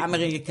blanke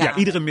Amerikanen. Ja,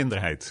 iedere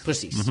minderheid.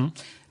 Precies.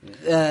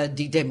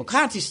 Die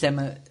democratisch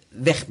stemmen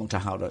weg moeten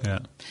houden.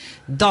 Ja.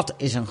 Dat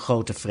is een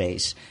grote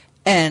vrees.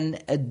 En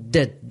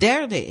de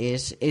derde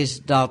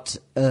is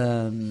dat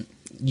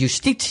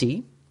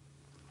justitie,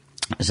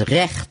 is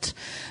recht,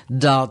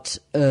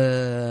 dat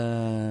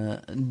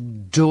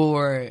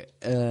door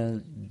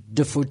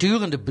de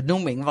voortdurende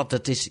benoeming, want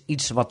het is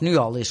iets wat nu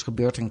al is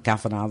gebeurd, en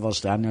Kavanaugh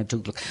was daar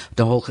natuurlijk,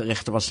 de hoge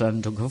rechter was daar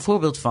natuurlijk een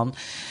voorbeeld van,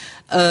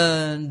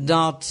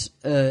 dat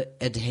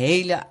het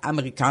hele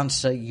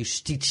Amerikaanse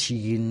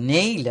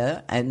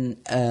justitiële en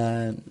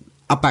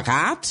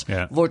apparaat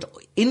wordt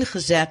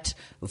ingezet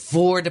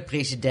voor de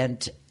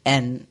president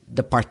en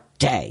de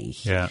partij.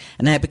 Ja.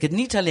 En dan heb ik het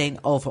niet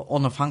alleen over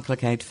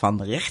onafhankelijkheid van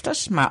de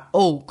rechters, maar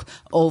ook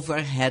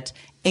over het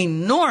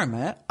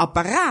enorme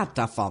apparaat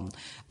daarvan.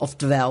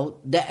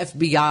 Oftewel de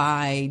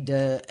FBI,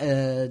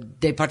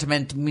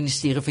 de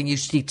ministerie van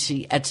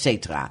Justitie, et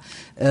cetera.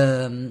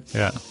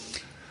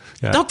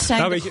 Dat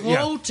zijn de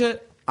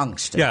grote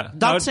angsten. Ja,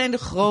 dat zijn de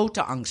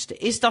grote angsten.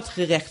 Is dat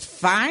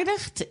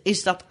gerechtvaardigd?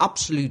 Is dat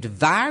absoluut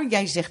waar?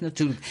 Jij zegt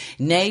natuurlijk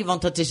nee,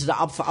 want dat is de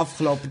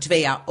afgelopen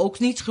 2 jaar ook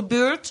niet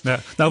gebeurd. Ja.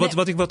 Nou,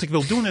 wat ik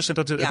wil doen is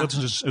dat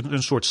is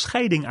een soort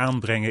scheiding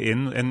aanbrengen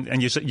in. En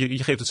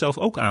je geeft het zelf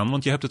ook aan,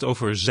 want je hebt het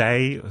over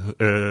zij,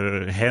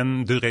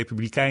 hen, de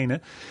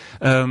Republikeinen.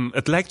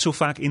 Het lijkt zo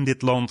vaak in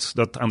dit land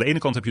dat aan de ene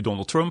kant heb je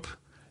Donald Trump.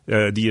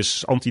 Die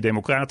is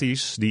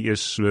antidemocratisch, die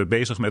is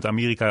bezig met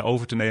Amerika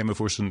over te nemen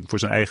voor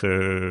zijn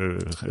eigen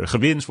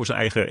gewinst, voor zijn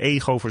eigen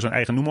ego, voor zijn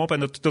eigen noem maar op.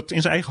 En dat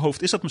in zijn eigen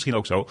hoofd is dat misschien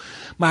ook zo.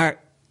 Maar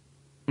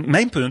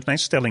mijn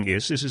stelling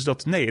is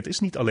dat nee, het is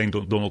niet alleen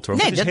Donald Trump.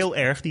 Nee, het is heel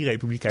erg die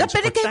Republikeinse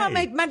partij. Dat ben ik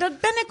helemaal mee, maar dat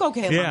ben ik ook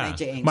helemaal met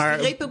je eens. Maar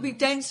de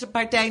Republikeinse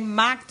partij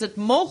maakt het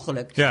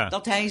mogelijk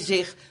dat hij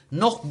zich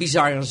nog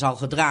bizarrer zal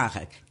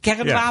gedragen.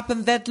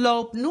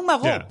 Kernwapenwetloop, noem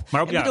maar op.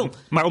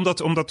 Maar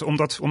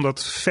om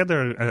dat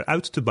verder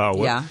uit te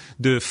bouwen,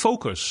 de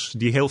focus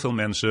die heel veel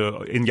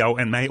mensen in jou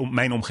en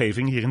mijn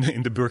omgeving hier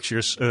in de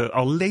Berkshires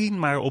alleen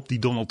maar op die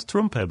Donald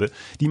Trump hebben,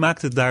 die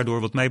maakt het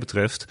daardoor wat mij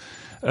betreft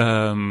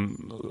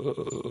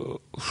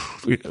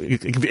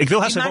ik wil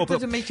haast zeggen maakt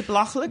het een beetje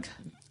belachelijk?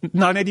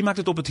 Nou nee, die maakt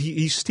het op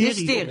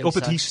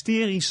het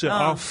hysterische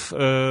af.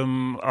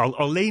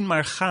 Alleen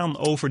maar gaan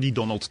over die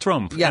Donald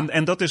Trump. Ja.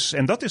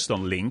 En dat is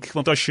dan link.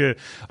 Want als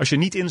je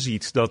niet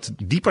inziet dat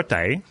die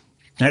partij,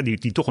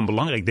 die toch een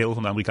belangrijk deel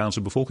van de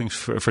Amerikaanse bevolking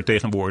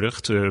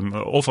vertegenwoordigt.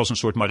 Of als een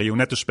soort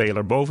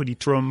marionettenspeler boven die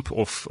Trump.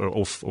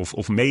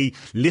 Of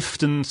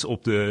meeliftend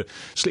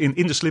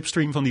in de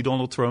slipstream van die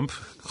Donald Trump.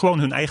 Gewoon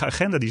hun eigen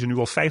agenda die ze nu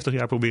al 50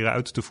 jaar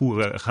proberen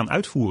gaan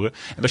uitvoeren.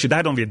 En als je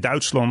daar dan weer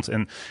Duitsland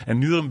en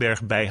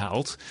Nuremberg bij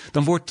haalt.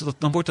 Dan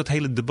wordt dat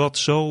hele debat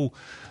zo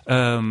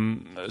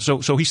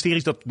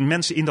hysterisch dat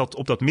mensen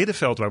op dat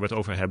middenveld waar we het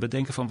over hebben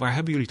denken van waar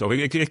hebben jullie het over?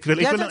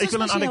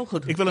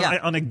 Ik wil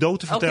een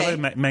anekdote vertellen.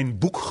 Okay. Mijn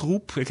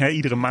boekgroep.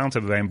 Iedere maand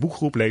hebben wij een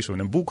boekgroep. Lezen we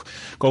een boek.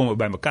 Komen we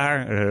bij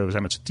elkaar. We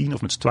zijn met z'n 10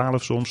 of met z'n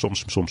 12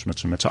 soms met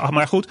z'n 8.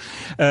 Maar goed.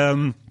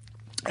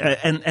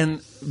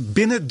 En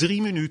binnen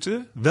 3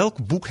 minuten,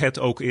 welk boek het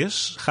ook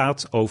is,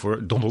 gaat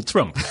over Donald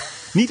Trump.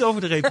 Niet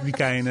over de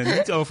Republikeinen,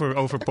 niet over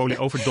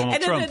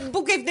Donald Trump. En het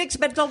boek heeft niks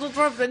met Donald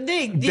Trump.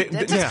 Nee,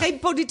 het is geen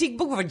politiek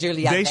boek wat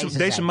jullie aan lezen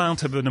zijn. Deze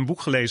maand hebben we een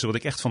boek gelezen wat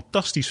ik echt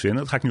fantastisch vind.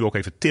 Dat ga ik nu ook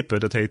even tippen.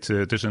 Dat heet,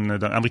 het is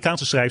de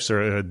Amerikaanse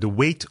schrijfster The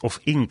Weight of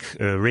Ink,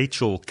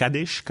 Rachel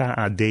Kadish,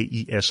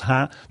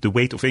 K-A-D-I-S-H. The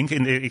Weight of Ink.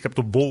 Ik heb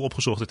het op Bol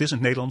opgezocht. Het is in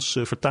het Nederlands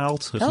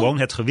vertaald. Gewoon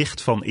het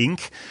gewicht van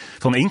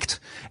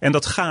inkt. En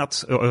dat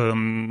gaat,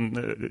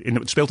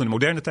 het speelt in de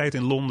moderne tijd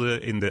in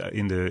Londen,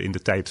 in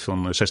de tijd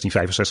van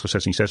 1665,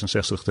 1666.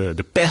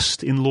 De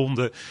pest in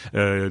Londen,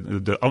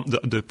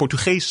 de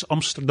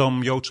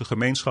Portugees-Amsterdam-Joodse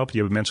gemeenschap. Die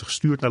hebben mensen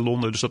gestuurd naar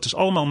Londen. Dus dat is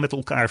allemaal met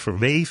elkaar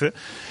verweven.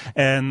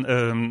 En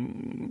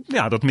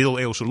dat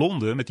middeleeuwse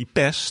Londen met die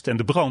pest en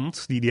de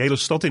brand die hele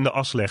stad in de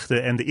as legde.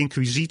 En de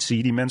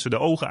inquisitie die mensen de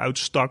ogen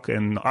uitstak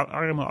en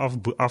armen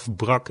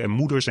afbrak. En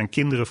moeders en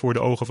kinderen voor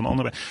de ogen van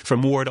anderen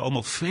vermoorden.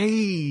 Allemaal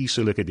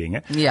vreselijke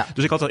dingen. Ja.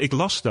 Dus ik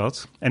las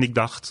dat en ik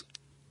dacht,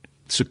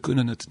 ze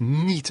kunnen het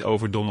niet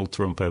over Donald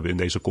Trump hebben in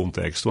deze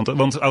context.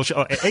 Want als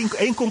je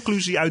één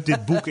conclusie uit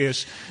dit boek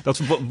is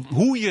dat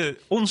hoe je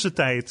onze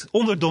tijd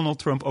onder Donald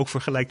Trump ook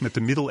vergelijkt met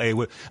de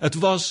middeleeuwen, het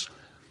was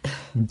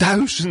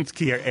 1000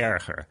 keer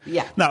erger.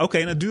 Ja. Nou oké,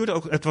 en het duurde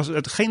ook, het was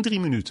geen 3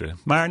 minuten.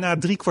 Maar na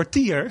 3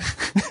 kwartier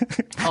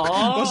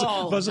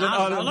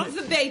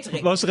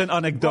was er een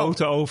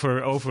anekdote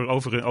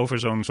over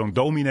zo'n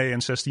dominee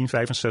in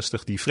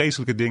 1665 die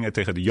vreselijke dingen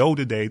tegen de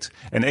Joden deed.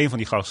 En een van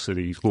die gasten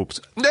die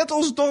roept, net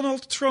als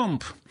Donald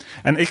Trump.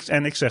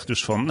 En ik zeg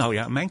dus van, nou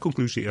ja, mijn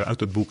conclusie uit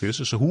het boek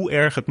is hoe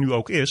erg het nu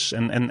ook is.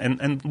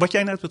 En wat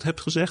jij net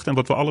hebt gezegd en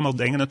wat we allemaal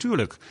denken,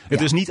 natuurlijk.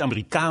 Het is niet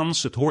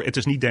Amerikaans, het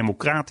is niet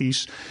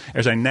democratisch.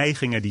 Er zijn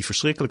neigingen die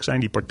verschrikkelijk zijn.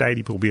 Die partij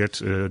die probeert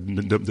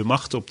de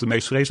macht op de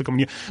meest vreselijke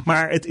manier.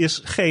 Maar het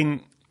is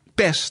geen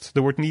pest.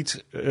 Er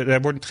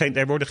worden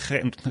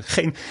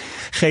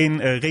geen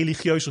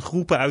religieuze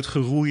groepen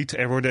uitgeroeid.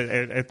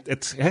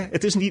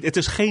 Het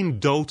is geen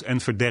dood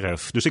en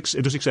verderf. Dus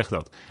ik zeg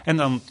dat. En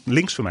dan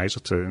links van mij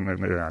zit,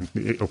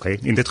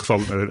 in dit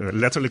geval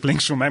letterlijk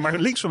links van mij, maar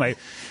links van mij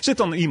zit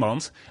dan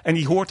iemand en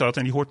die hoort dat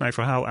en die hoort mijn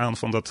verhaal aan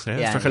van dat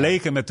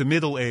vergeleken met de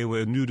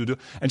middeleeuwen nu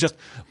en zegt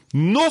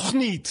nog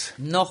niet.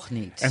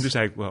 En toen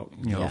zei ik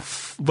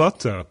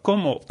wat?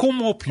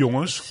 Kom op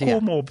jongens,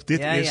 kom op. Dit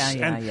is.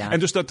 En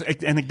dus dat.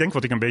 En ik denk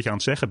wat ik een beetje aan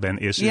het zeggen ben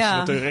is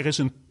dat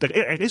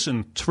er is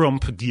een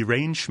Trump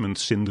derangement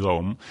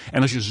syndroom.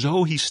 En als je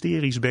zo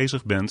hysterisch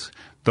bezig bent,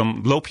 dan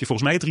loop je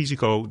volgens mij het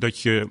risico dat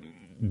je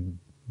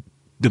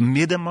de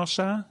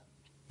middenmassa,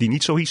 die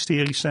niet zo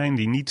hysterisch zijn,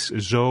 die niet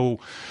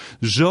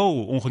zo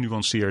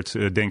ongenuanceerd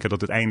denken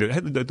dat het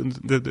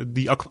einde,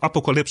 die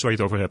apocalyps waar je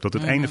het over hebt, dat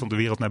het einde van de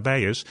wereld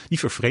nabij is, die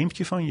vervreemdt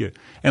je van je.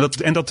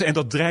 En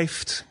dat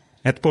drijft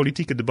het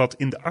politieke debat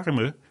in de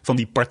armen van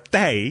die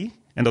partij.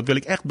 En dat wil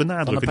ik echt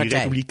benadrukken. Die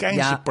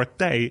Republikeinse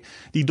partij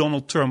die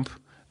Donald Trump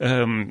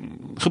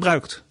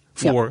gebruikt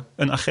voor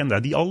een agenda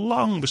die al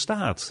lang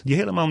bestaat. Die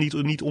helemaal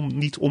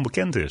niet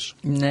onbekend is.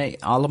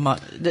 Nee, allemaal.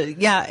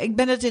 Ik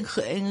ben het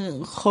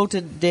in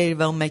grote delen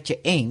wel met je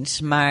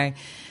eens. Maar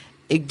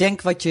ik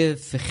denk wat je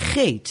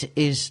vergeet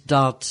is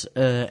dat,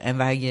 en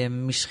waar je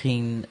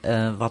misschien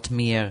wat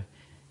meer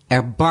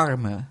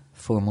erbarmen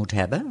voor moet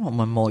hebben, om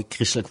een mooi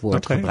christelijk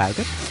woord te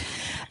gebruiken.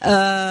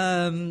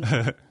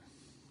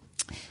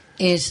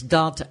 Is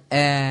dat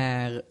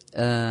er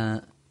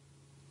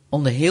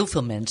onder heel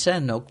veel mensen,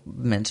 en ook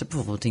mensen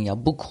bijvoorbeeld in jouw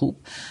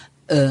boekgroep,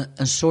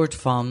 een soort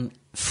van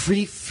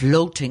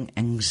free-floating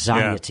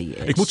anxiety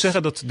is. Ik moet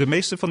zeggen dat de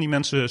meeste van die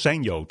mensen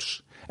zijn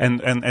Joods.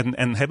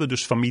 En hebben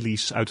dus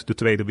families uit de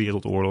Tweede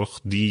Wereldoorlog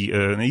die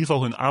in ieder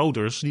geval hun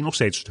ouders die nog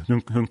steeds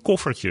hun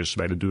koffertjes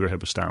bij de deur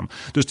hebben staan.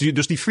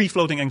 Dus die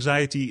free-floating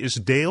anxiety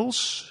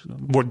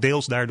wordt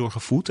deels daardoor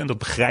gevoed en dat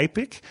begrijp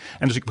ik.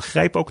 En dus ik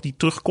begrijp ook die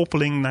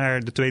terugkoppeling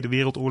naar de Tweede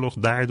Wereldoorlog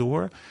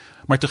daardoor.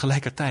 Maar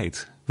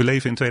tegelijkertijd, we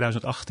leven in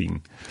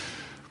 2018.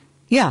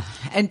 Ja,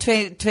 en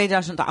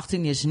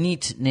 2018 is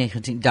niet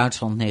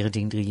Duitsland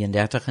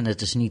 1933 en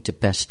het is niet de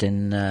pest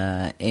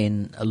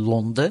in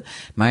Londen.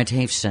 Maar het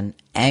heeft zijn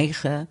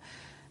eigen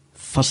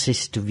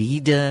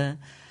fascistoïde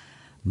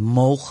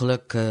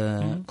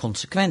mogelijke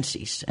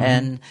consequenties.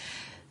 En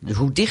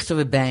hoe dichter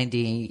we bij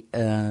die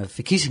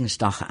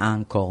verkiezingsdag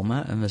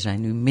aankomen, en we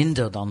zijn nu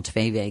minder dan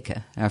 2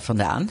 weken er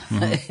vandaan,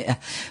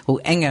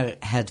 hoe enger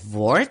het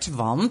wordt,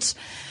 want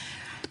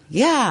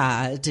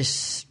Ja, het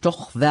is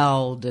toch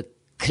wel de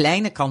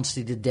kleine kans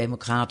die de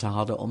Democraten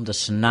hadden om de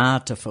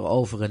Senaat te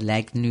veroveren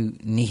lijkt nu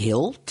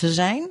nihil te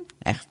zijn.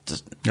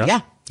 Echt,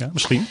 ja. Ja,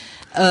 misschien.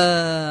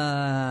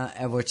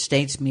 Er wordt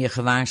steeds meer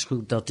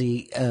gewaarschuwd dat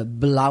die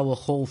blauwe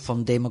golf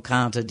van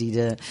Democraten die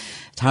het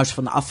Huis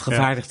van de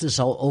Afgevaardigden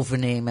zal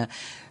overnemen,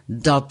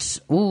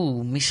 dat,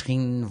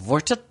 misschien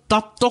wordt het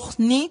dat toch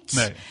niet.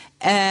 Nee.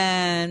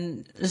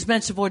 En dus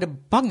mensen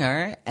worden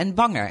banger en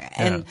banger. Ja.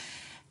 En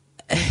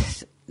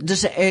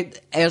dus er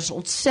is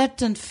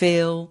ontzettend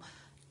veel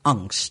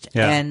angst.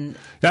 Ja. En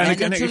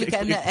natuurlijk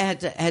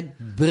het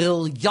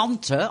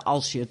briljante,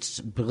 als je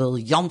het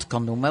briljant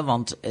kan noemen,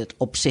 want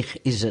op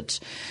zich is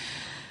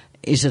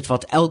het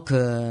wat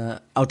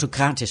elke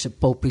autocratische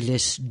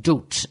populist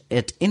doet.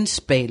 Het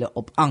inspelen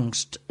op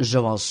angst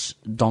zoals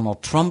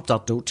Donald Trump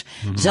dat doet.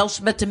 Mm-hmm. Zelfs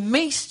met de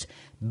meest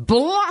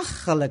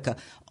belachelijke,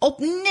 op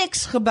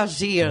niks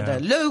gebaseerde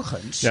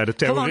leugens. Ja, de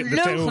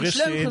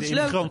terroristen in de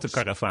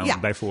immigrantenkaravaan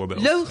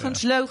bijvoorbeeld.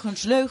 Leugens.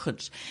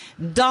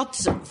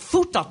 Dat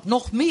voedt dat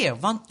nog meer.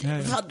 Want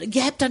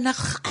je hebt er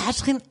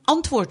geen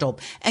antwoord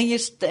op. En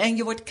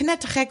je wordt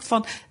knettergek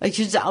van,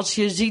 als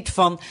je ziet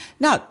van,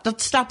 nou,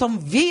 dat staat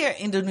dan weer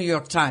in de New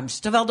York Times.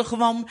 Terwijl er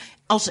gewoon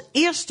als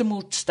eerste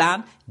moet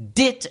staan,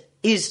 dit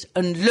is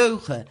een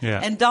leugen.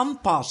 Ja. En dan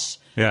pas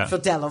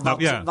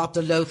vertellen wat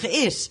de leugen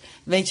is.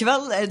 Weet je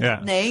wel?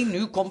 Nee,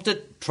 nu komt het,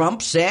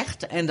 Trump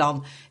zegt, en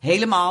dan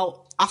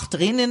helemaal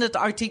achterin in het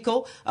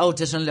artikel, het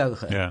is een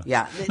leugen.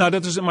 Ja. Nou,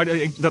 dat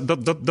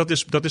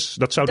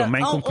zou dan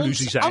mijn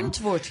conclusie zijn. Het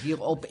antwoord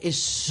hierop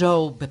is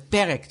zo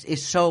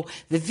beperkt,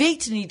 we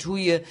weten niet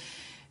hoe je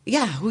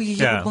je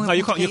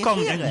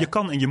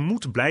kan en je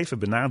moet blijven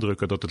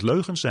benadrukken dat het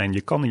leugens zijn.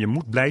 Je kan en je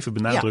moet blijven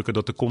benadrukken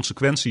dat de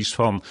consequenties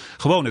van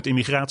gewoon het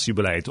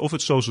immigratiebeleid, of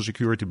het social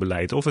security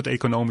beleid, of het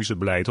economische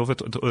beleid, of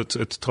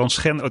het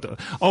transgender,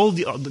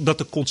 dat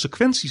de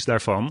consequenties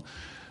daarvan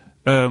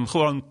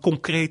gewoon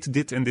concreet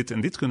dit en dit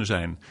en dit kunnen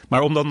zijn.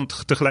 Maar om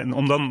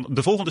dan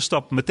de volgende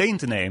stap meteen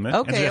te nemen.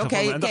 Oké, I got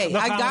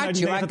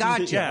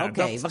you.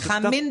 Oké, we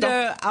gaan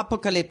minder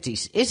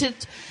apocalyptisch. Is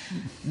het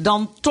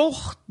dan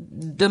toch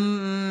de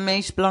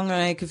meest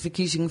belangrijke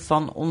verkiezing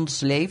van ons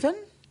leven?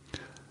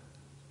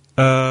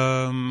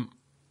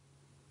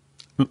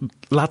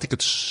 Laat ik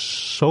het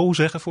zo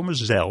zeggen voor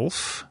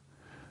mezelf,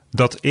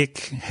 dat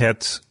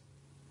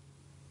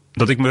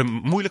ik me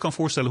moeilijk kan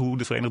voorstellen hoe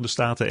de Verenigde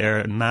Staten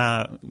er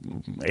na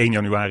 1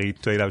 januari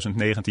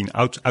 2019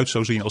 uit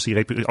zou zien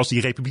als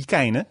die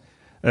republikeinen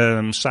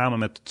samen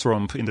met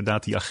Trump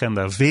inderdaad die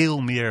agenda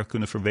veel meer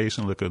kunnen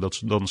verwezenlijken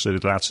dan ze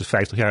de laatste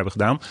 50 jaar hebben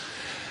gedaan.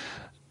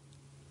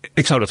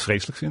 Ik zou dat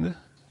vreselijk vinden.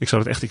 Ik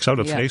zou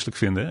dat vreselijk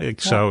vinden.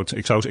 Ik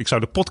zou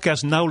de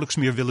podcast nauwelijks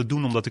meer willen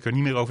doen, omdat ik er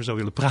niet meer over zou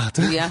willen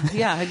praten.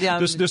 Ja.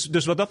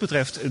 Dus wat dat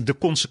betreft, de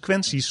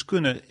consequenties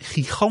kunnen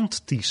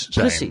gigantisch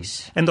zijn.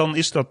 Precies. En dan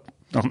is dat.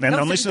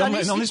 Dan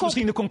is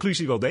misschien de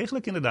conclusie wel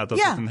degelijk inderdaad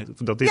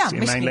dat dit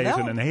in mijn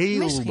leven een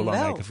heel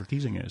belangrijke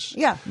verkiezing is.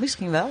 Ja,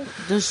 misschien wel.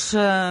 Dus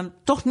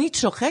toch niet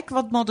zo gek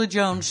wat Mother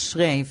Jones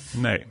schreef.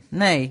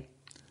 Nee.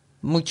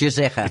 Moet je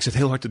zeggen. Ik zit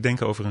heel hard te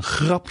denken over een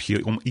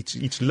grapje om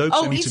iets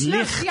leuks en iets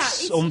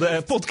lichts om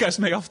de podcast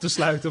mee af te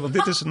sluiten. Want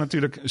dit is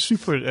natuurlijk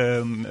super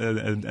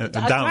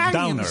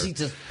downer. Ziet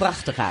er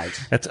prachtig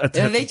uit.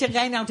 Weet je,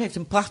 Reinoud heeft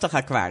een prachtig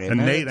aquarium.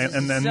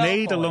 Een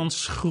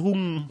Nederlands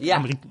groen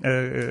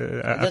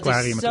aquarium. Dat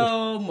is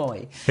zo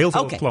mooi. Heel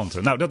veel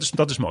planten. Nou,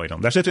 dat is mooi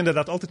dan. Daar zitten we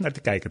inderdaad altijd naar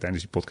te kijken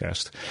tijdens die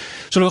podcast.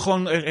 Zullen we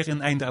gewoon er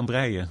een einde aan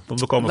breien? Want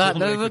we komen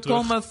volgende week weer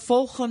terug.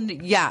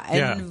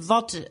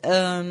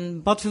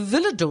 Wat we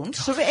willen doen.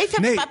 Zullen we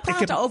even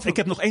praten over? Ik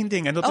heb nog één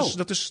ding. En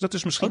dat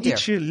is misschien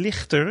ietsje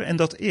lichter. En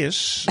dat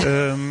is.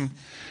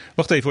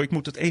 Wacht even hoor, ik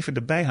moet het even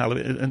erbij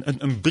halen.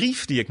 Een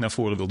brief die ik naar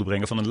voren wilde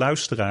brengen van een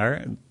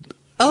luisteraar.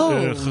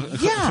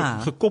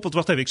 Gekoppeld.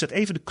 Wacht even, ik zet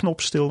even de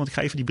knop stil. Want ik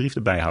ga even die brief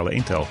erbij halen.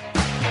 Eén tel.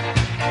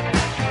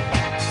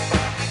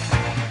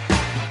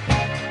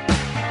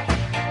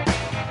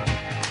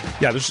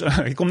 Ja, dus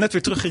ik kom net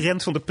weer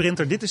teruggerend van de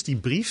printer. Dit is die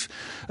brief.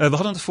 We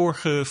hadden het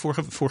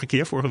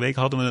vorige week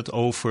hadden we het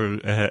over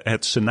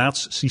het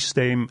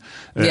senaatssysteem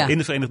in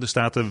de Verenigde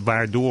Staten,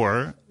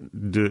 waardoor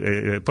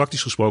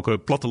praktisch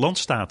gesproken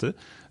plattelandstaten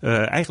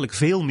eigenlijk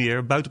veel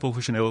meer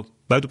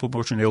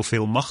buitenproportioneel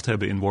veel macht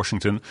hebben in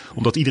Washington,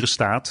 omdat iedere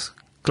staat,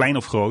 klein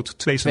of groot,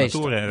 2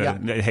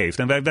 senatoren heeft.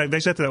 En wij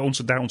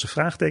zetten daar onze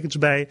vraagtekens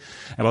bij. En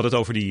we hadden het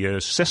over die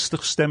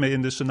 60 stemmen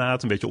in de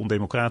Senaat. Een beetje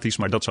ondemocratisch,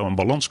 maar dat zou een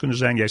balans kunnen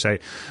zijn. Jij zei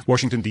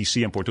Washington D.C.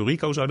 en Puerto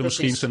Rico zouden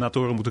misschien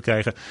senatoren moeten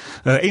krijgen.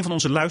 Een van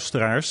onze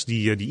luisteraars,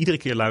 die iedere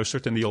keer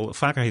luistert en die al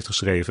vaker heeft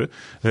geschreven,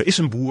 is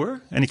een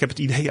boer. En ik heb het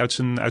idee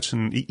uit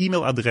zijn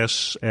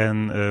e-mailadres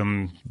en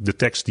de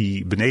tekst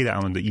die beneden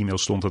aan de e-mail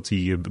stond, dat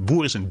die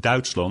boer is in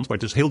Duitsland, maar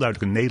het is heel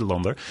duidelijk een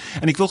Nederlander.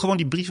 En ik wil gewoon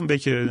die brief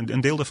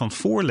een deel daarvan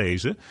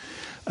voorlezen.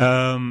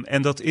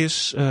 En dat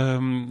is,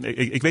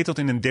 ik weet dat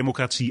in een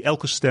democratie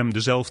elke stem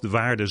dezelfde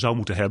waarde zou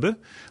moeten hebben.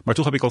 Maar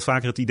toch heb ik al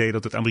vaker het idee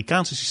dat het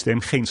Amerikaanse systeem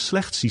geen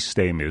slecht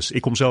systeem is.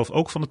 Ik kom zelf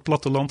ook van het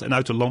platteland en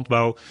uit de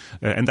landbouw.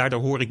 En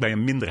daardoor hoor ik bij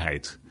een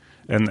minderheid.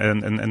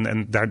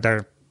 En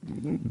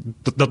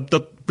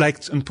dat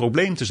blijkt een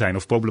probleem te zijn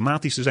of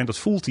problematisch te zijn. Dat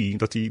voelt hij,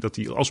 dat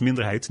hij als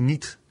minderheid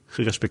niet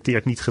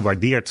gerespecteerd, niet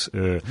gewaardeerd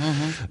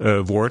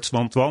wordt.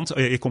 Want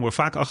ik kom er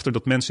vaak achter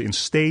dat mensen in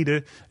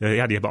steden, die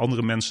hebben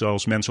andere mensen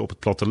als mensen op het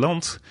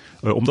platteland.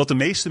 Omdat de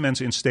meeste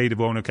mensen in steden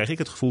wonen, krijg ik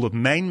het gevoel dat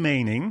mijn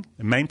mening,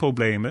 mijn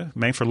problemen,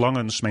 mijn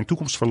verlangens, mijn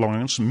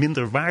toekomstverlangens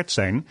minder waard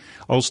zijn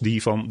als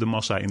die van de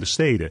massa in de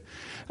steden.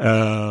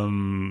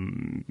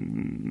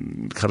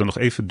 Ik ga er nog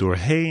even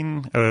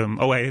doorheen.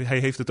 Hij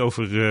heeft het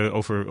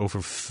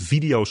over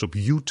video's op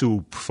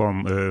YouTube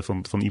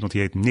van iemand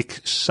die heet Nick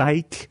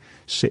Saik.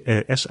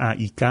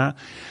 SAIK.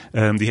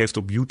 Die heeft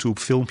op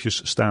YouTube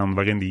filmpjes staan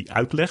waarin hij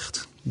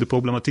uitlegt de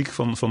problematiek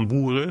van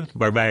boeren.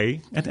 Waar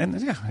wij,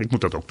 ik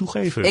moet dat ook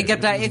toegeven. Ik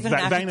heb daar even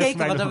naar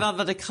gekeken.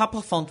 Wat ik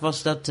grappig vond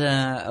was dat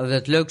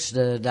het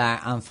leukste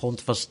daaraan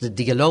vond was de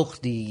dialoog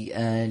die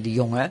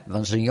jongen,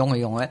 was een jonge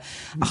jongen,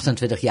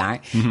 28 jaar,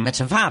 met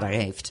zijn vader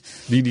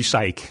heeft. Die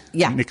Saik.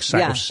 Ja. Nick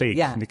Saik of Saik.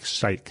 Ja. Nick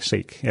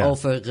Saik. Ja.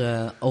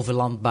 Over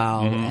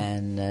landbouw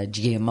en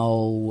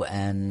GMO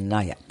en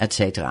et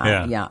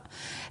cetera. Ja.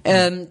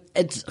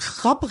 Het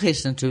grappige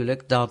is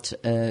natuurlijk dat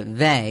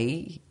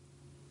wij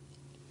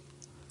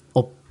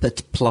op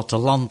het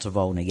platteland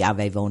wonen. Ja,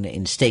 wij wonen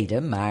in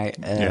steden, maar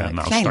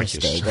kleine stadjes.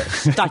 Steden.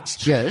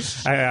 Stadjes.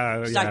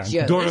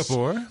 Stadjes. Dorp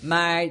hoor.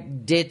 Maar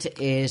dit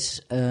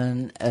is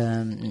een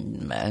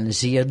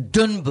zeer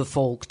dun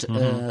bevolkt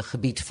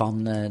gebied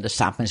van de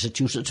staat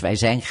Massachusetts. Wij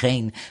zijn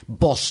geen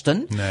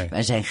Boston. Nee.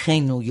 Wij zijn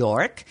geen New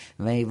York.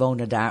 Wij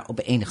wonen daar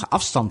op enige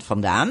afstand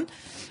vandaan.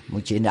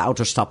 Moet je in de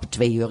auto stappen,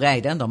 2 uur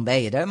rijden, dan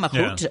ben je er. Maar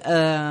goed.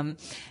 Ja.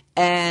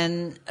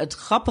 En het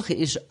grappige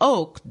is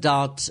ook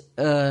dat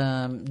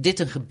dit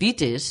een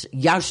gebied is,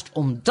 juist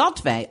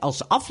omdat wij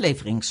als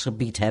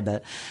afleveringsgebied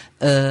hebben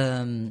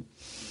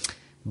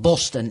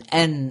Boston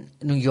en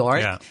New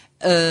York,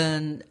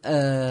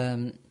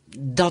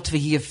 dat we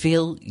hier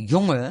veel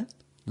jonge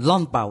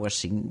landbouwers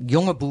zien,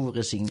 jonge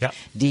boeren zien,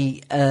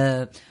 die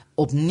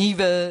op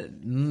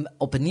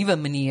een nieuwe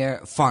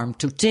manier farm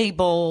to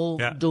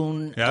table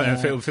doen. Ja,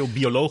 en veel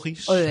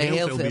biologisch.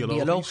 Heel veel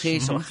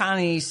biologisch,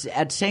 organisch,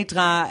 et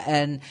cetera.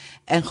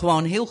 En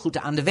gewoon heel goed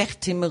aan de weg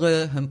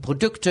timmeren, hun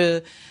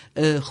producten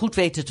goed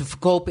weten te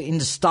verkopen in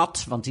de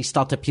stad. Want die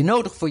stad heb je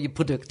nodig voor je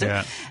producten.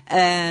 Ja.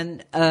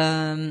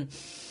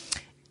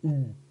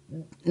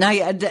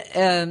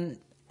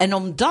 En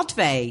omdat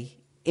wij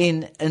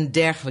in een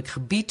dergelijk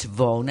gebied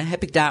wonen,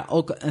 heb ik daar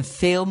ook een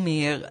veel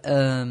meer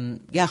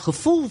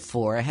gevoel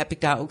voor. Heb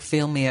ik daar ook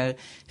veel meer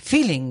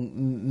feeling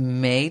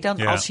mee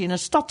dan als je in een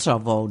stad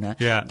zou wonen.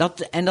 Ja.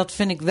 Dat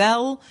vind ik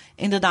wel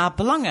inderdaad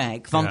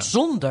belangrijk. Want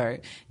zonder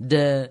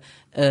de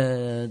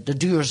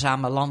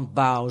duurzame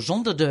landbouw,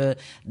 zonder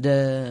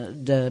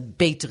de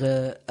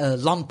betere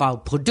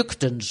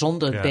landbouwproducten,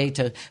 zonder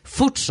beter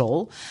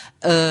voedsel,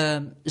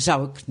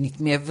 zou ik niet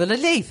meer willen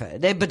leven.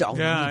 Nee, niet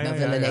meer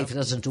willen leven,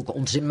 dat is natuurlijk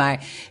onzin.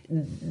 Maar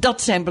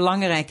dat zijn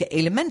belangrijke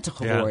elementen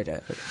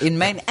geworden in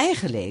mijn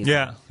eigen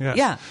leven.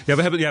 We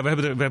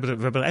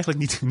hebben er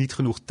eigenlijk niet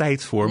genoeg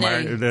tijd voor.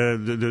 Nee.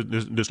 Maar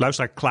dus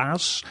luisteraar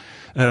Klaas,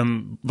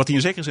 wat hij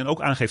in zekere zin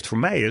ook aangeeft voor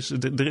mij is,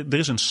 er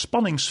is een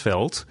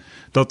spanningsveld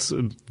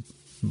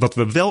wat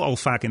we wel al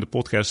vaak in de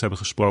podcast hebben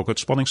gesproken. Het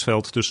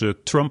spanningsveld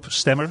tussen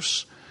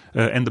Trump-stemmers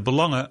en de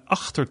belangen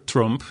achter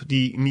Trump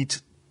die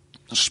niet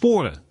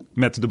sporen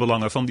met de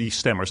belangen van die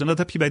stemmers. En dat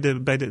heb je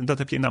dat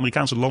heb je in de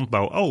Amerikaanse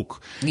landbouw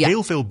ook. Ja.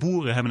 Heel veel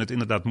boeren hebben het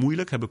inderdaad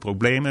moeilijk, hebben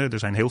problemen. Er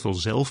zijn heel veel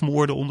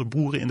zelfmoorden onder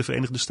boeren in de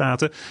Verenigde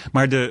Staten.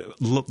 Maar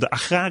de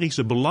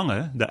agrarische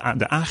belangen,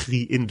 de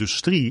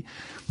agri-industrie,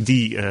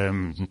 die 90%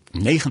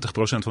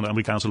 van de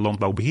Amerikaanse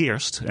landbouw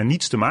beheerst en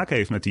niets te maken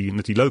heeft met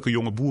die leuke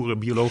jonge boeren,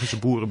 biologische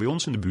boeren bij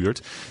ons in de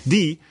buurt,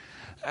 die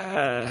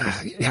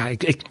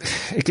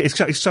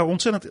het zou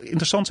ontzettend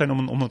interessant zijn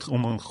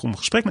om een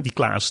gesprek met die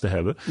Klaas te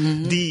hebben.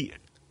 Mm-hmm.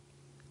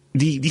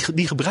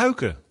 Die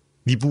gebruiken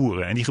die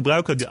boeren en die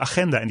gebruiken de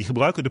agenda en die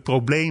gebruiken de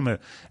problemen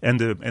en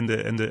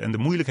de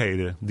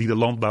moeilijkheden die de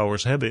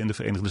landbouwers hebben in de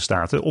Verenigde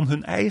Staten om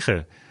hun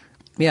eigen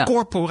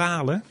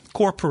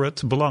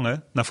corporate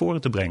belangen naar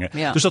voren te brengen.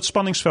 Ja. Dus dat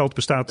spanningsveld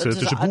bestaat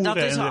tussen boeren dat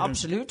is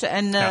absoluut.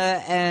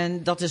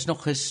 En dat is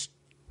nog eens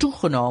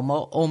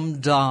toegenomen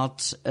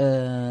omdat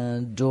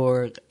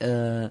door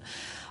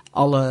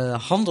alle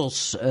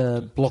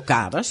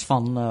handelsblokkades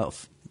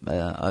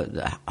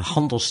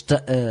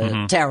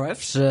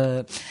handelstariffs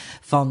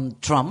van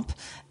Trump.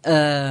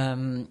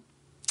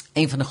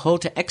 Een van de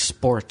grote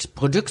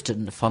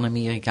exportproducten van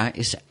Amerika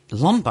is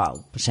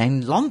landbouw.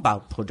 Zijn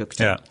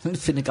landbouwproducten. Ja. Dat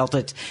vind ik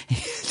altijd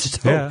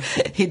zo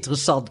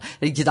interessant.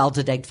 Dat je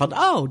altijd denkt van,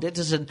 dit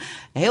is een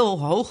heel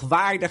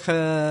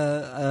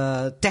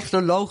hoogwaardige,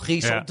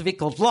 technologisch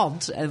ontwikkeld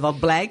land. En wat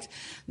blijkt?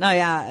 Nou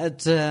ja,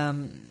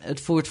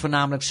 het voert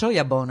voornamelijk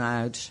sojabonen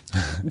uit.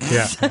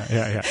 Ja.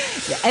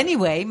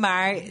 Anyway,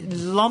 maar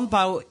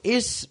landbouw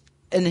is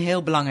een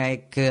heel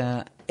belangrijk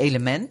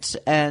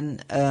element. En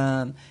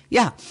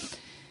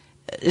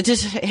het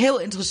is heel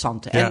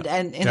interessant.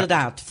 En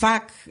inderdaad,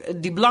 vaak,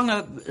 die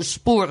belangen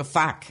sporen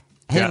vaak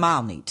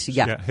Helemaal niet.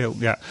 Ja.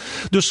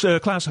 Dus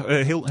Klaas,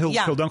 heel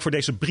veel dank voor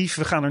deze brief.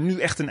 We gaan er nu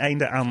echt een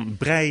einde aan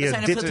breien.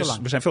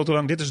 We zijn veel te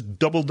lang. Dit is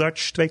Double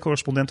Dutch. 2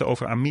 correspondenten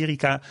over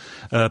Amerika.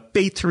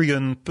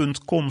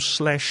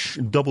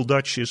 Patreon.com/Double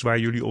Dutch is waar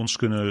jullie ons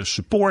kunnen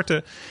supporten.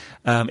 Ik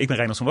ben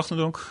Reinhard van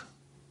Wachtendonk.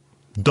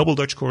 Double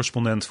Dutch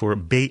correspondent voor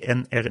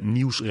BNR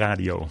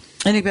Nieuwsradio.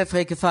 En ik ben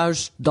Freke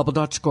Vuijs, Double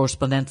Dutch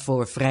correspondent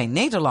voor Vrij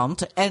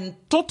Nederland. En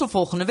tot de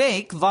volgende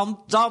week, want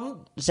dan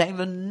zijn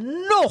we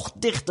nog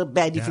dichter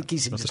bij die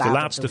verkiezingen. Dat is de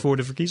laatste voor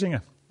de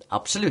verkiezingen.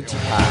 Absoluut.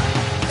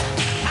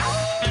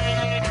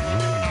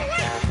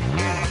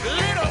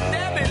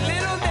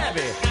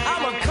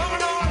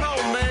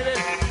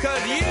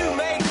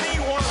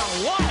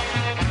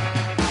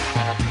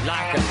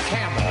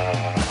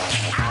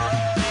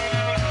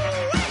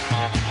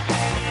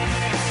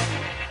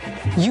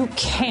 You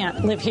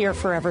can't live here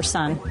forever,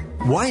 son.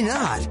 Why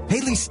not?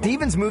 Haley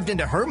Stevens moved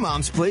into her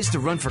mom's place to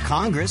run for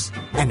Congress.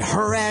 And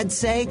her ads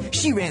say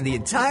she ran the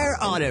entire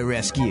auto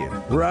rescue.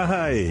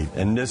 Right.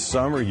 And this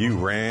summer you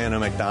ran a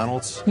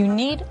McDonald's? You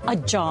need a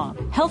job.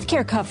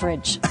 Healthcare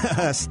coverage.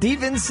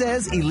 Stevens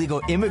says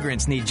illegal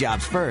immigrants need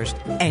jobs first.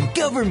 And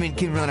government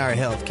can run our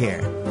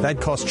healthcare. That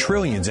costs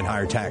trillions in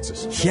higher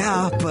taxes.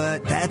 Yeah,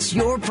 but that's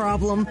your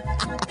problem.